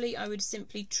assembly, I would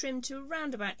simply trim to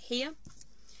around about here,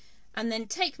 and then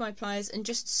take my pliers and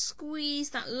just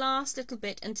squeeze that last little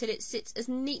bit until it sits as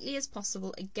neatly as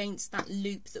possible against that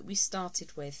loop that we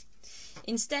started with.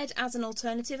 Instead, as an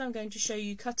alternative, I'm going to show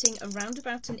you cutting around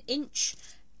about 1 inch.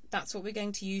 That's what we're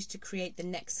going to use to create the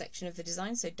next section of the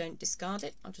design, so don't discard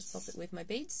it. I'll just pop it with my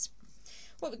beads.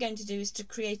 What we're going to do is to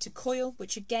create a coil,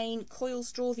 which again,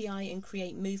 coils draw the eye and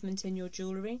create movement in your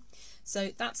jewellery.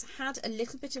 So that's had a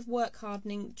little bit of work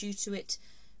hardening due to it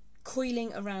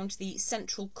coiling around the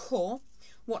central core.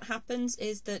 What happens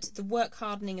is that the work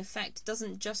hardening effect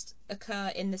doesn't just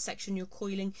occur in the section you're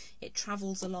coiling, it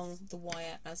travels along the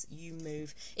wire as you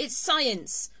move. It's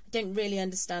science! I don't really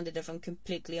understand it if I'm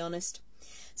completely honest.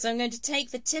 So I'm going to take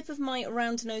the tip of my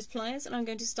round nose pliers and I'm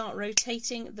going to start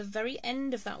rotating the very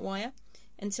end of that wire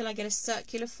until I get a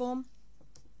circular form.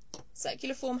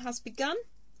 Circular form has begun,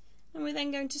 and we're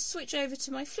then going to switch over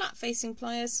to my flat facing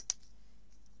pliers.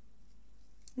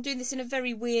 I'm doing this in a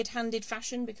very weird handed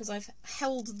fashion because I've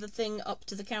held the thing up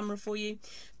to the camera for you,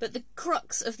 but the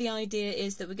crux of the idea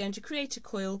is that we're going to create a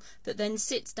coil that then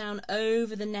sits down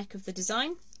over the neck of the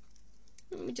design.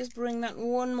 Let me just bring that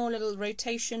one more little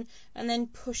rotation and then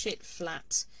push it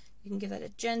flat. You can give that a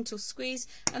gentle squeeze,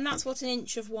 and that's what 1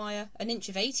 inch of wire, 1 inch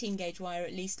of 18 gauge wire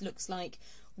at least, looks like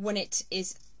when it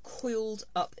is coiled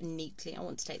up neatly. I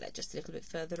want to take that just a little bit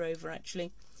further over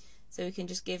actually. So we can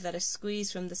just give that a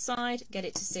squeeze from the side, get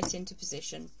it to sit into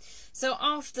position. So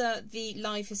after the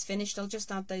life is finished, I'll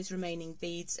just add those remaining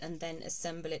beads and then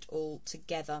assemble it all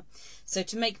together. So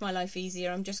to make my life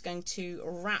easier, I'm just going to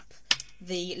wrap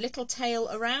the little tail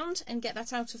around and get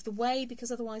that out of the way,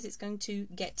 because otherwise it's going to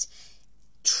get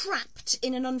trapped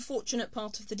in an unfortunate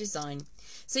part of the design.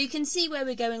 So you can see where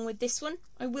we're going with this one.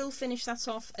 I will finish that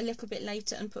off a little bit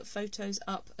later and put photos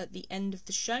up at the end of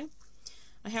the show.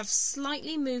 I have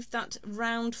slightly moved that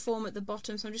round form at the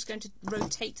bottom, so I'm just going to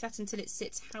rotate that until it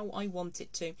sits how I want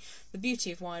it to. The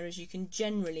beauty of wire is you can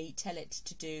generally tell it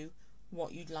to do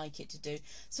what you'd like it to do.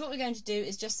 So what we're going to do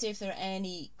is just see if there are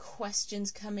any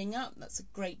questions coming up. That's a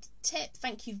great tip.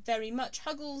 Thank you very much.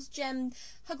 Huggles, Jem.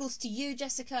 Huggles to you,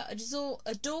 Jessica.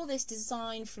 Adore this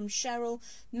design from Cheryl.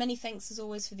 Many thanks as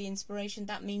always for the inspiration.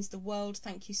 That means the world.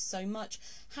 Thank you so much.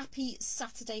 Happy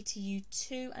Saturday to you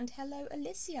too. And hello,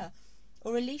 Alicia.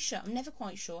 Or Alicia, I'm never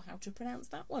quite sure how to pronounce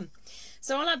that one.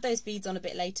 So I'll add those beads on a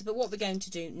bit later, but what we're going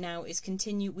to do now is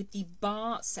continue with the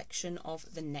bar section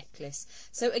of the necklace.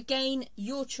 So again,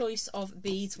 your choice of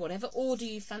beads, whatever order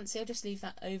you fancy. I'll just leave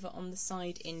that over on the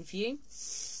side in view.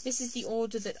 This is the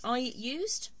order that I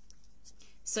used.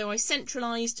 So I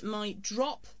centralised my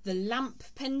drop, the lamp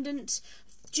pendant.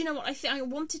 Do you know what, I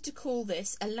wanted to call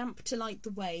this a lamp to light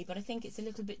the way, but I think it's a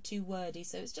little bit too wordy,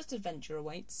 so it's just adventure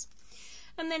awaits.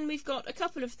 And then we've got a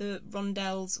couple of the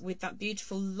rondelles with that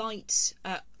beautiful light,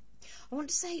 I want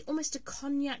to say almost a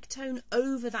cognac tone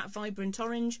over that vibrant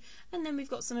orange. And then we've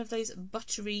got some of those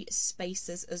buttery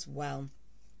spacers as well.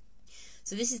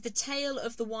 So this is the tail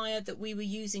of the wire that we were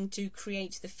using to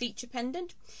create the feature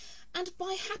pendant. And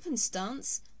by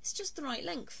happenstance, it's just the right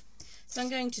length. So I'm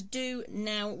going to do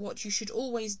now what you should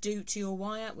always do to your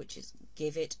wire, which is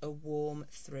give it a warm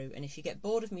through. And if you get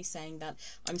bored of me saying that,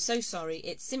 I'm so sorry.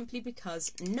 It's simply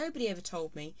because nobody ever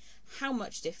told me how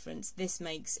much difference this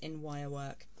makes in wire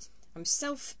work. I'm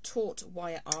self-taught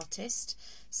wire artist,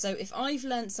 so if I've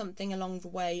learned something along the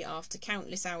way after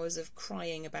countless hours of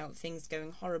crying about things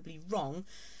going horribly wrong,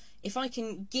 if I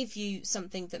can give you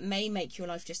something that may make your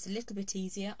life just a little bit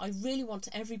easier, I really want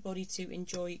everybody to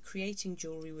enjoy creating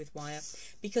jewellery with wire,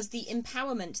 because the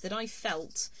empowerment that I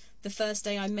felt the first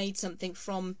day I made something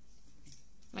from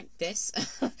like this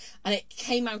and it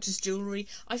came out as jewellery,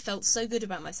 I felt so good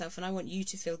about myself, and I want you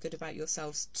to feel good about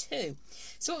yourselves too.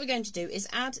 So what we're going to do is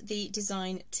add the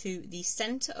design to the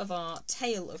centre of our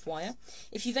tail of wire.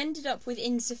 If you've ended up with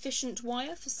insufficient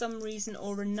wire for some reason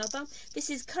or another, this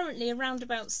is currently around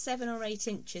about 7 or 8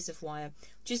 inches of wire,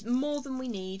 which is more than we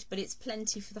need, but it's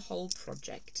plenty for the whole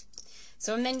project.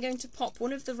 So I'm then going to pop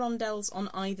one of the rondelles on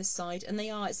either side, and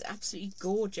it's absolutely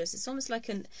gorgeous. It's almost like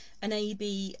an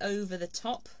AB over the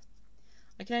top.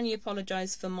 I can only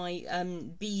apologise for my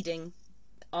beading.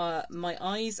 My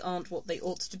eyes aren't what they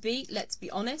ought to be, let's be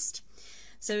honest.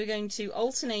 So we're going to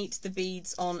alternate the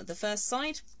beads on the first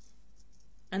side,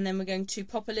 and then we're going to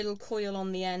pop a little coil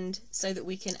on the end so that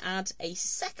we can add a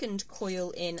second coil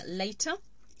in later.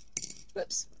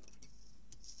 Whoops.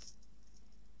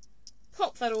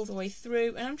 Pop that all the way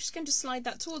through, and I'm just going to slide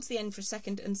that towards the end for a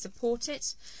second and support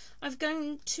it. I'm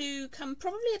going to come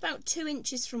probably about 2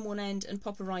 inches from one end and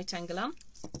pop a right angle on.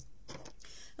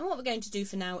 And what we're going to do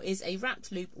for now is a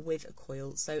wrapped loop with a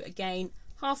coil. So again,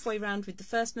 halfway round with the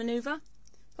first manoeuvre,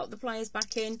 pop the pliers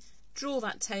back in, draw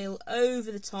that tail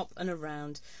over the top and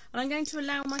around. And I'm going to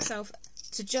allow myself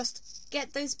to just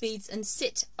get those beads and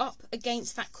sit up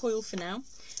against that coil for now.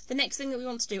 The next thing that we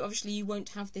want to do, obviously you won't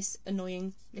have this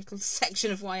annoying little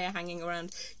section of wire hanging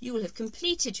around. You will have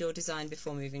completed your design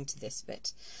before moving to this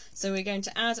bit. So we're going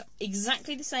to add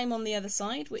exactly the same on the other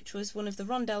side, which was one of the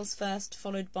rondelles first,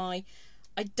 followed by,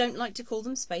 I don't like to call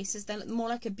them spacers, they're more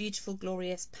like a beautiful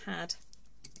glorious pad.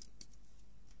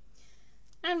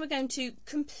 And we're going to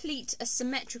complete a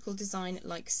symmetrical design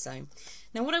like so.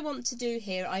 Now what I want to do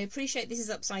here, I appreciate this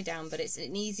is upside down, but it's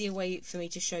an easier way for me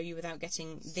to show you without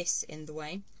getting this in the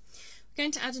way. We're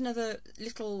going to add another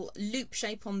little loop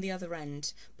shape on the other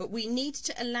end, but we need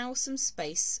to allow some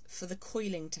space for the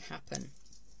coiling to happen.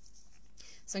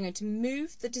 So I'm going to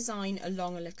move the design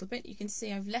along a little bit. You can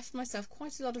see I've left myself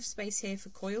quite a lot of space here for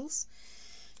coils,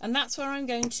 and that's where I'm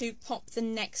going to pop the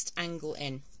next angle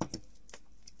in.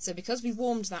 So because we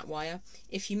warmed that wire,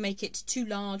 if you make it too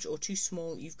large or too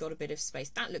small, you've got a bit of space.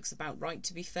 That looks about right,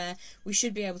 to be fair. We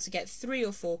should be able to get 3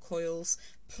 or 4 coils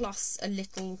plus a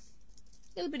little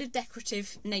bit of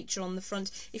decorative nature on the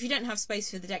front. If you don't have space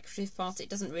for the decorative part, it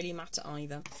doesn't really matter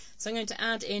either. So I'm going to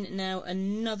add in now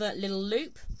another little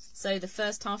loop. So the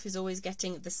first half is always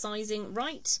getting the sizing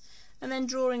right, and then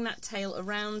drawing that tail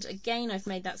around. Again, I've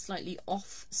made that slightly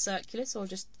off circular, so I'll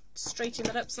just straighten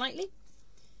that up slightly.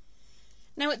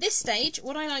 Now at this stage,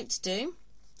 what I like to do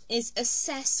is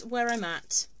assess where I'm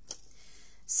at.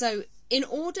 So in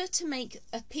order to make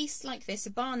a piece like this, a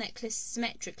bar necklace,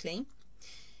 symmetrically,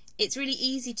 it's really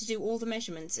easy to do all the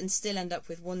measurements and still end up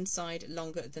with one side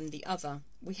longer than the other.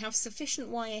 We have sufficient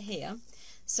wire here,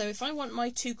 so if I want my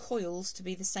 2 coils to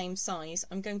be the same size,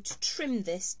 I'm going to trim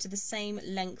this to the same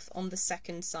length on the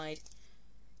second side.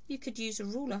 You could use a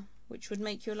ruler, which would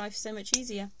make your life so much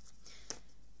easier.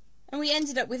 And we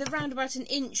ended up with around about an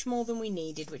inch more than we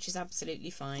needed, which is absolutely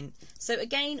fine. So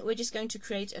again, we're just going to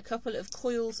create a couple of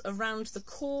coils around the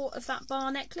core of that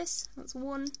bar necklace. That's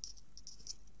 1,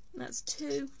 that's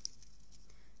 2,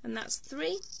 and that's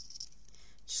 3.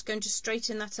 Just going to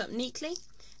straighten that up neatly.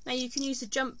 Now you can use a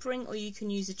jump ring, or you can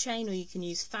use a chain, or you can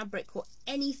use fabric, or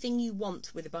anything you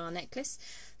want with a bar necklace.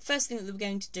 First thing that we're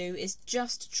going to do is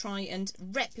just try and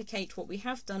replicate what we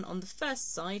have done on the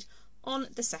first side on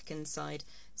the second side.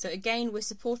 So again, we're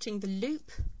supporting the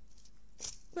loop.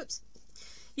 Whoops.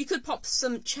 You could pop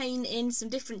some chain in, some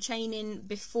different chain in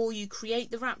before you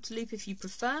create the wrapped loop if you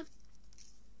prefer.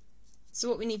 So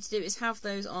what we need to do is have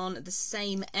those on the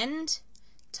same end,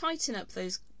 tighten up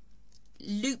those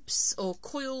loops or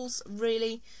coils,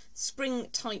 really, spring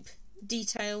type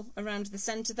detail around the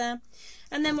centre there,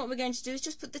 and then what we're going to do is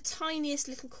just put the tiniest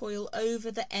little coil over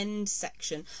the end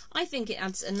section. I think it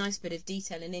adds a nice bit of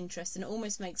detail and interest, and it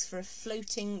almost makes for a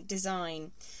floating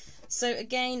design. So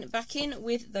again, back in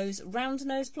with those round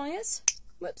nose pliers.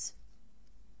 Whoops,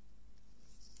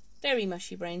 very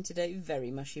mushy brain today, very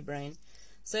mushy brain.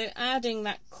 So adding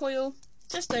that coil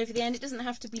just over the end. It doesn't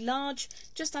have to be large,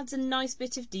 just adds a nice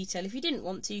bit of detail. If you didn't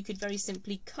want to, you could very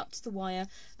simply cut the wire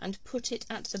and put it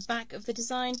at the back of the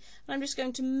design. And I'm just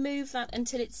going to move that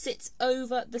until it sits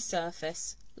over the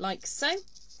surface, like so.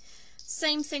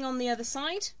 Same thing on the other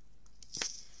side.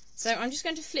 So I'm just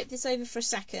going to flip this over for a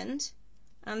second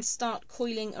and start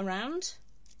coiling around.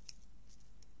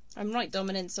 I'm right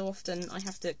dominant, so often I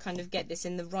have to kind of get this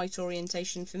in the right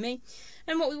orientation for me.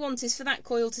 And what we want is for that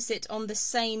coil to sit on the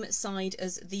same side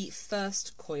as the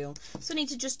first coil. So I need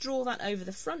to just draw that over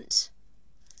the front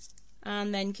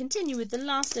and then continue with the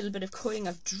last little bit of coiling.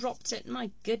 I've dropped it,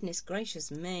 my goodness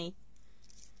gracious me.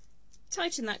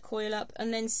 Tighten that coil up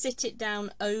and then sit it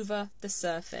down over the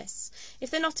surface. If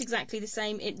they're not exactly the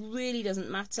same, it really doesn't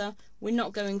matter. We're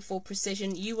not going for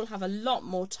precision. You will have a lot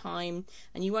more time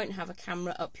and you won't have a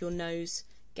camera up your nose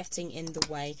getting in the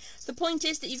way. The point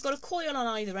is that you've got a coil on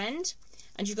either end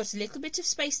and you've got a little bit of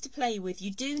space to play with.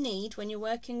 You do need, when you're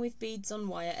working with beads on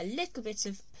wire, a little bit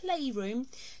of playroom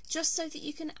just so that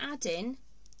you can add in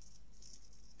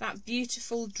that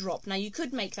beautiful drop. Now you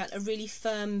could make that a really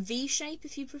firm V shape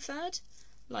if you preferred,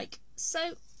 like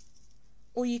so,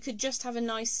 or you could just have a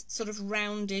nice sort of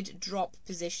rounded drop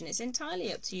position. It's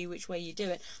entirely up to you which way you do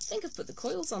it. I think I've put the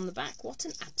coils on the back. What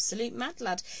an absolute mad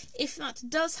lad. If that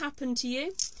does happen to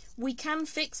you, we can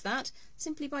fix that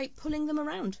simply by pulling them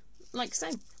around, like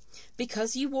so.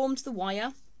 Because you warmed the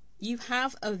wire, you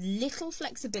have a little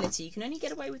flexibility. You can only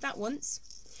get away with that once.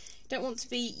 Don't want to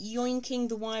be yoinking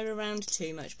the wire around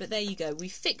too much, but there you go. We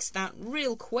fixed that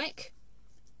real quick.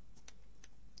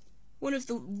 One of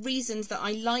the reasons that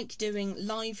I like doing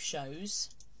live shows,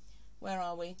 where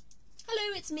are we?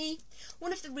 Hello, it's me.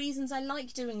 One of the reasons I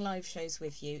like doing live shows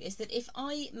with you is that if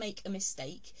I make a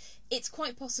mistake, it's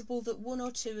quite possible that one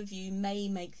or two of you may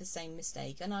make the same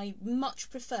mistake, and I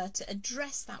much prefer to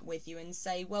address that with you and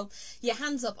say, well, yeah,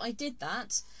 hands up, I did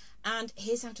that, and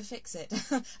here's how to fix it.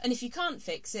 And if you can't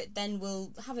fix it, then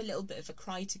we'll have a little bit of a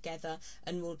cry together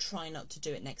and we'll try not to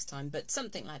do it next time. But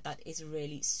something like that is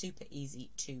really super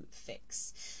easy to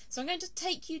fix. So I'm going to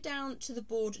take you down to the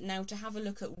board now to have a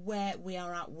look at where we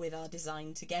are at with our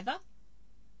design together.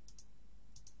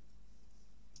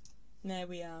 There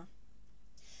we are.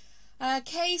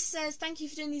 Kay says, thank you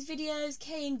for doing these videos.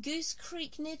 Kay in Goose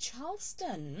Creek near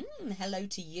Charleston. Hello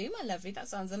to you, my lovely. That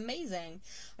sounds amazing.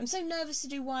 I'm so nervous to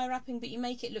do wire wrapping, but you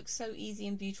make it look so easy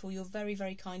and beautiful. You're very,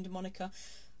 very kind, Monica.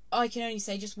 I can only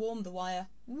say just warm the wire.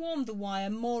 Warm the wire.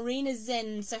 Maureen is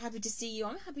in. So happy to see you.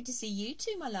 I'm happy to see you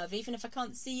too, my love, even if I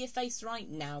can't see your face right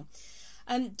now.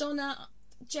 Donna,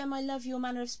 Jem, I love your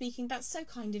manner of speaking. That's so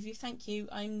kind of you. Thank you.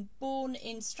 I'm born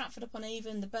in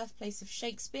Stratford-upon-Avon, the birthplace of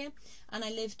Shakespeare, and I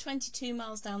live 22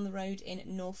 miles down the road in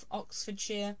North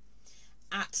Oxfordshire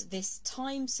at this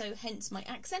time, so hence my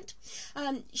accent.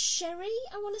 Sherry,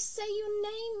 I want to say your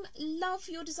name. Love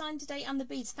your design today and the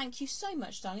beads. Thank you so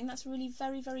much, darling. That's really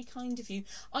very, very kind of you.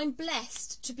 I'm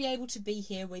blessed to be able to be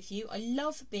here with you. I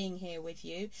love being here with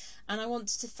you, and I want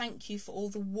to thank you for all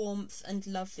the warmth and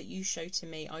love that you show to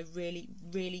me. I really,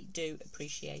 really do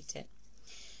appreciate it.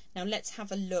 Now let's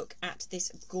have a look at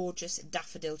this gorgeous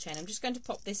daffodil chain. I'm just going to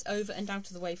pop this over and out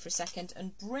of the way for a second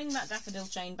and bring that daffodil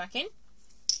chain back in.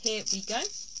 Here we go.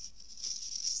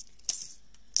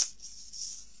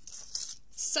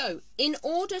 So, in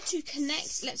order to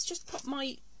connect, let's just pop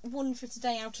my one for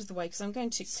today out of the way because I'm going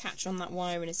to catch on that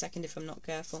wire in a second if I'm not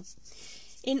careful.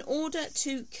 In order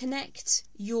to connect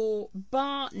your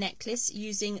bar necklace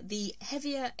using the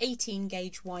heavier 18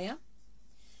 gauge wire,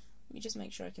 let me just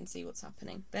make sure I can see what's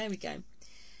happening. There we go.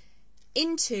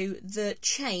 into the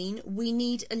chain we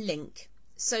need a link.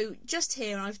 So just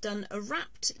here I've done a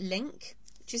wrapped link,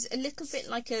 which is a little bit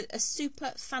like a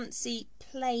super fancy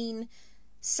plain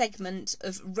segment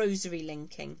of rosary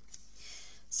linking.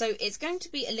 So it's going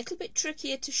to be a little bit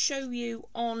trickier to show you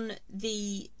on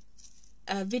the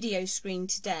video screen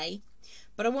today,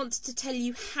 but I wanted to tell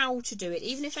you how to do it,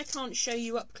 even if I can't show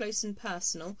you up close and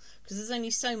personal, because there's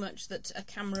only so much that a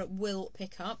camera will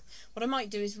pick up. What I might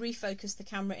do is refocus the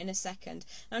camera in a second.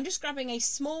 Now I'm just grabbing a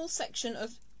small section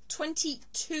of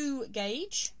 22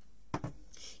 gauge.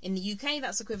 In the UK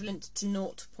that's equivalent to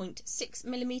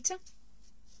 0.6mm.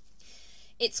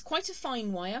 It's quite a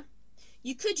fine wire.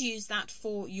 You could use that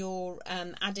for your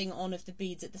adding on of the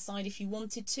beads at the side if you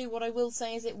wanted to. What I will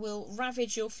say is it will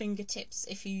ravage your fingertips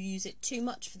if you use it too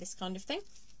much for this kind of thing.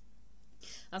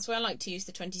 That's why I like to use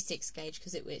the 26 gauge,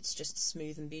 because it's just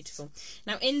smooth and beautiful.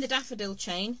 Now in the daffodil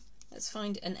chain, let's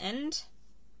find an end.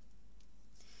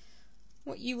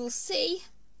 What you will see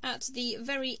at the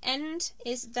very end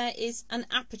is there is an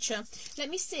aperture. Let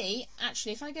me see,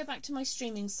 actually, if I go back to my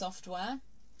streaming software,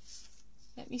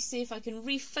 let me see if I can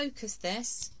refocus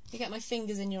this. You get my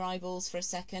fingers in your eyeballs for a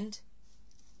second.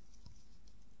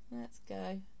 Let's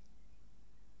go.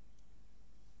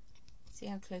 See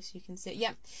how close you can see it.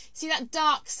 Yeah, see that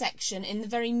dark section in the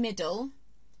very middle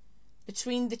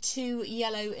between the two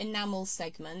yellow enamel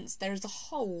segments? There is a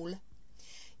hole.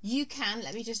 You can,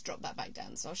 let me just drop that back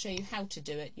down so I'll show you how to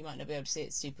do it. You might not be able to see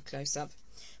it super close up,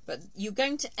 but you're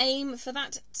going to aim for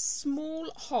that small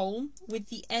hole with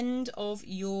the end of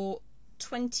your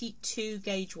 22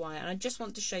 gauge wire, and I just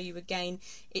want to show you again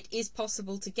it is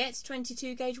possible to get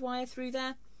 22 gauge wire through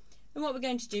there. And what we're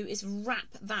going to do is wrap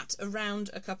that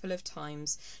around a couple of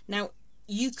times. Now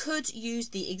you could use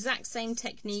the exact same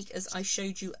technique as I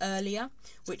showed you earlier,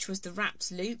 which was the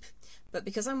wrapped loop, but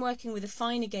because I'm working with a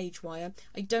finer gauge wire,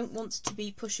 I don't want to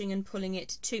be pushing and pulling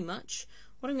it too much.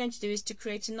 What I'm going to do is to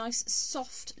create a nice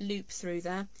soft loop through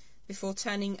there before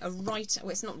turning a right,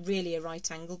 well, it's not really a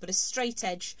right angle, but a straight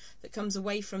edge that comes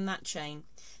away from that chain.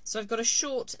 So I've got a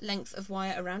short length of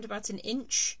wire around about 1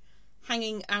 inch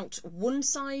hanging out one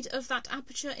side of that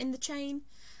aperture in the chain,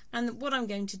 and what I'm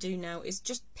going to do now is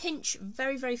just pinch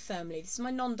very, very firmly. This is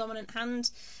my non-dominant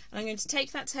hand, and I'm going to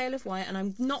take that tail of wire, and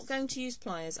I'm not going to use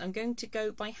pliers. I'm going to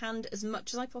go by hand as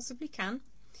much as I possibly can,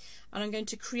 and I'm going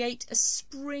to create a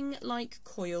spring-like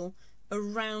coil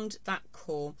around that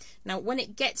core. Now when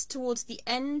it gets towards the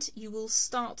end, you will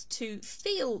start to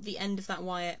feel the end of that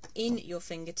wire in your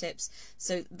fingertips,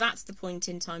 so that's the point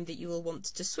in time that you will want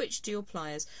to switch to your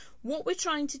pliers. What we're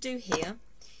trying to do here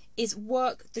is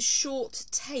work the short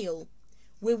tail.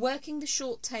 We're working the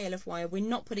short tail of wire, we're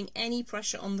not putting any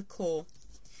pressure on the core.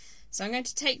 So I'm going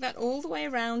to take that all the way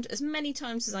around as many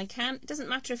times as I can. It doesn't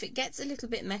matter if it gets a little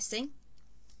bit messy,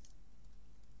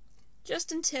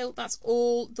 just until that's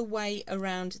all the way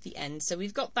around the end. So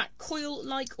we've got that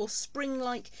coil-like or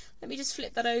spring-like. Let me just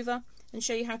flip that over and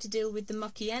show you how to deal with the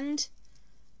mucky end.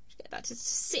 Get that to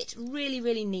sit really,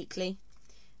 really neatly.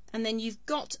 And then you've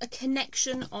got a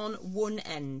connection on one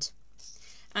end.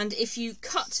 And if you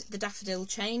cut the daffodil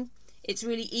chain, it's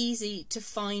really easy to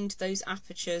find those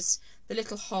apertures, the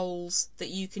little holes that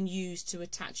you can use to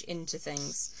attach into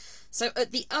things. So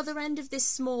at the other end of this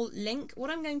small link, what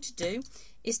I'm going to do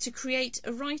is to create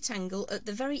a right angle at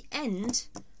the very end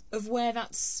of where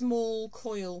that small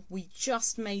coil we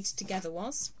just made together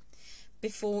was,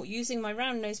 before using my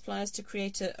round nose pliers to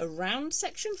create a round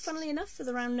section, funnily enough, for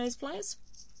the round nose pliers,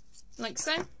 like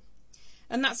so.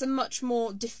 And that's a much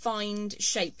more defined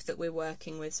shape that we're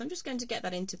working with. So I'm just going to get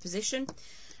that into position,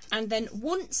 and then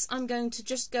once I'm going to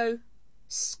just go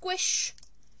squish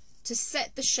to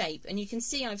set the shape, and you can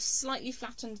see I've slightly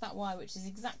flattened that wire, which is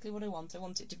exactly what I want. I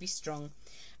want it to be strong.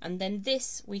 And then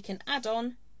this we can add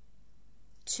on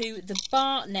to the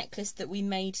bar necklace that we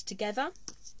made together,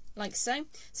 like so.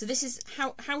 So this is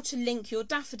how to link your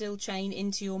daffodil chain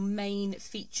into your main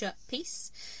feature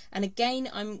piece. And again,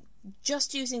 I'm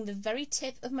just using the very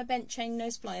tip of my bent chain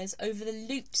nose pliers over the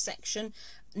looped section,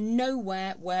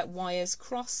 nowhere where wires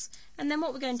cross. And then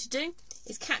what we're going to do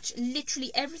is catch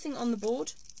literally everything on the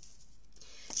board.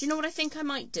 Do you know what I think I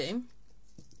might do?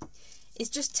 Is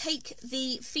just take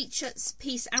the feature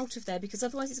piece out of there, because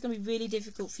otherwise it's going to be really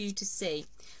difficult for you to see.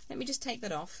 Let me just take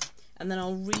that off, and then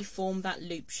I'll reform that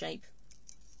loop shape.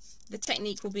 The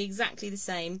technique will be exactly the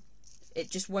same, it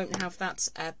just won't have that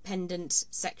pendant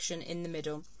section in the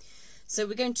middle. So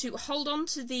we're going to hold on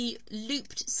to the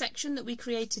looped section that we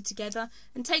created together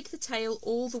and take the tail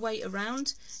all the way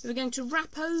around. We're going to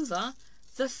wrap over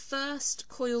the first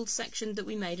coiled section that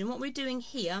we made, and what we're doing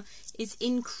here is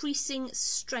increasing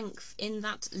strength in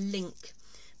that link,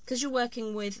 because you're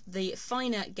working with the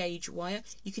finer gauge wire,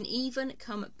 you can even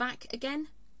come back again.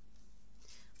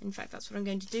 In fact, that's what I'm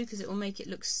going to do because it will make it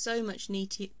look so much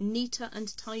neater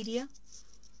and tidier.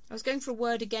 I was going for a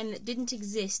word again that didn't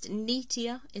exist.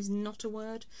 Neater is not a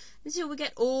word. Until we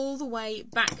get all the way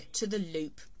back to the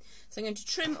loop. So I'm going to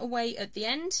trim away at the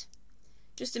end.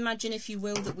 Just imagine, if you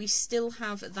will, that we still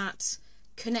have that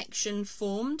connection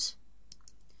formed.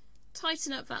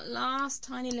 Tighten up that last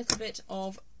tiny little bit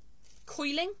of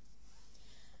coiling.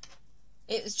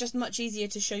 It was just much easier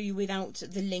to show you without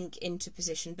the link into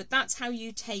position. But that's how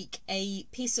you take a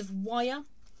piece of wire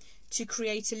to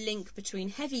create a link between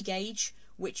heavy gauge,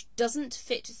 which doesn't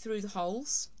fit through the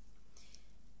holes,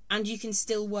 and you can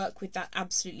still work with that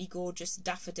absolutely gorgeous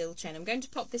daffodil chain. I'm going to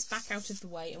pop this back out of the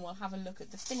way and we'll have a look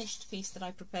at the finished piece that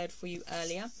I prepared for you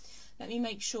earlier. Let me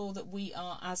make sure that we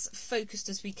are as focused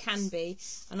as we can be,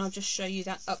 and I'll just show you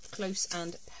that up close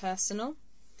and personal.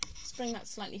 Let's bring that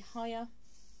slightly higher.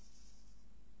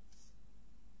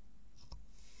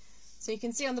 So you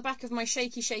can see on the back of my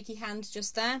shaky hand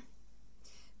just there,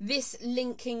 this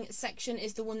linking section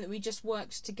is the one that we just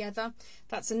worked together.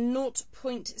 That's a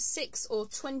 0.6 or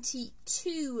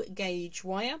 22 gauge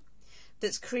wire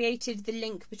that's created the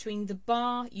link between the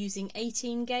bar using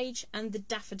 18 gauge and the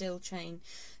daffodil chain.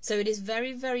 So it is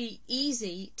very, very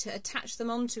easy to attach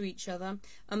them onto each other,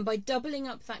 and by doubling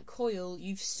up that coil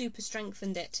you've super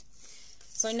strengthened it.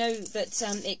 So I know that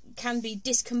it can be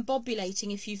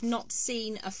discombobulating if you've not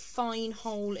seen a fine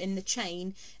hole in the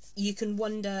chain. You can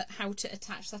wonder how to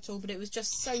attach that all, but it was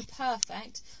just so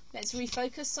perfect. Let's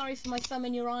refocus. Sorry for my thumb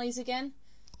in your eyes again.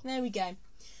 There we go.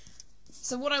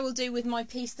 So what I will do with my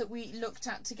piece that we looked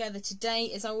at together today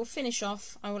is I will finish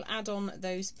off, I will add on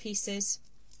those pieces,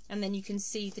 and then you can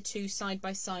see the two side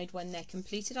by side when they're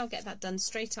completed. I'll get that done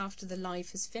straight after the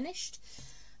live has finished.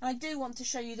 And I do want to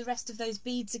show you the rest of those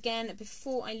beads again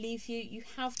before I leave you. You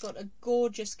have got a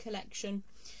gorgeous collection.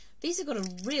 These have got a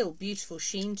real beautiful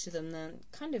sheen to them. They're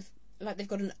kind of like they've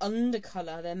got an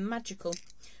undercolour. They're magical.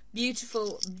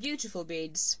 Beautiful, beautiful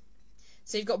beads.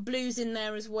 So you've got blues in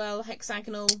there as well,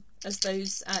 hexagonal, as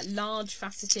those large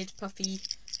faceted puffy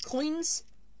coins,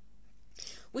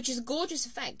 which is a gorgeous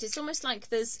effect. It's almost like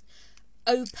there's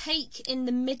opaque in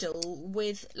the middle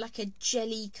with like a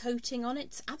jelly coating on it.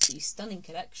 It's absolutely stunning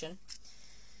collection.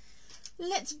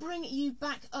 Let's bring you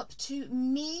back up to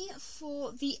me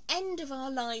for the end of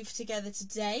our live together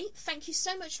today. Thank you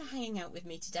so much for hanging out with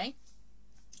me today.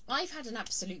 I've had an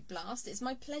absolute blast. It's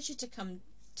my pleasure to come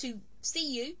to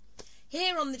see you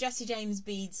here on the Jessie James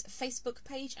Beads Facebook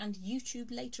page and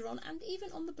YouTube later on, and even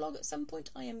on the blog at some point,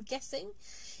 I am guessing.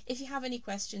 If you have any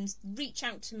questions, reach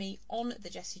out to me on the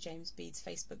Jessie James Beads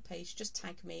Facebook page. Just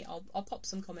tag me. I'll pop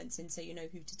some comments in so you know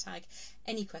who to tag.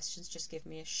 Any questions, just give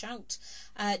me a shout.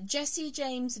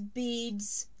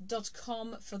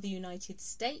 JessieJamesBeads.com for the United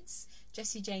States.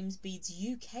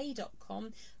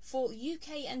 JessieJamesBeadsUK.com for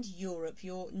UK and Europe.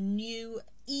 Your new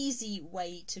easy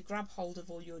way to grab hold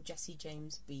of all your Jessie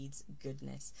James Beads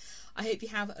goodness. I hope you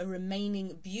have a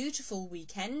remaining beautiful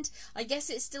weekend. I guess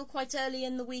it's still quite early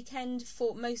in the weekend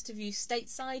for most of you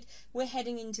stateside. We're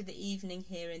heading into the evening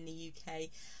here in the UK.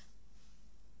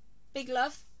 Big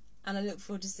love, and I look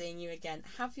forward to seeing you again.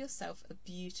 Have yourself a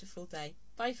beautiful day.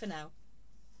 Bye for now.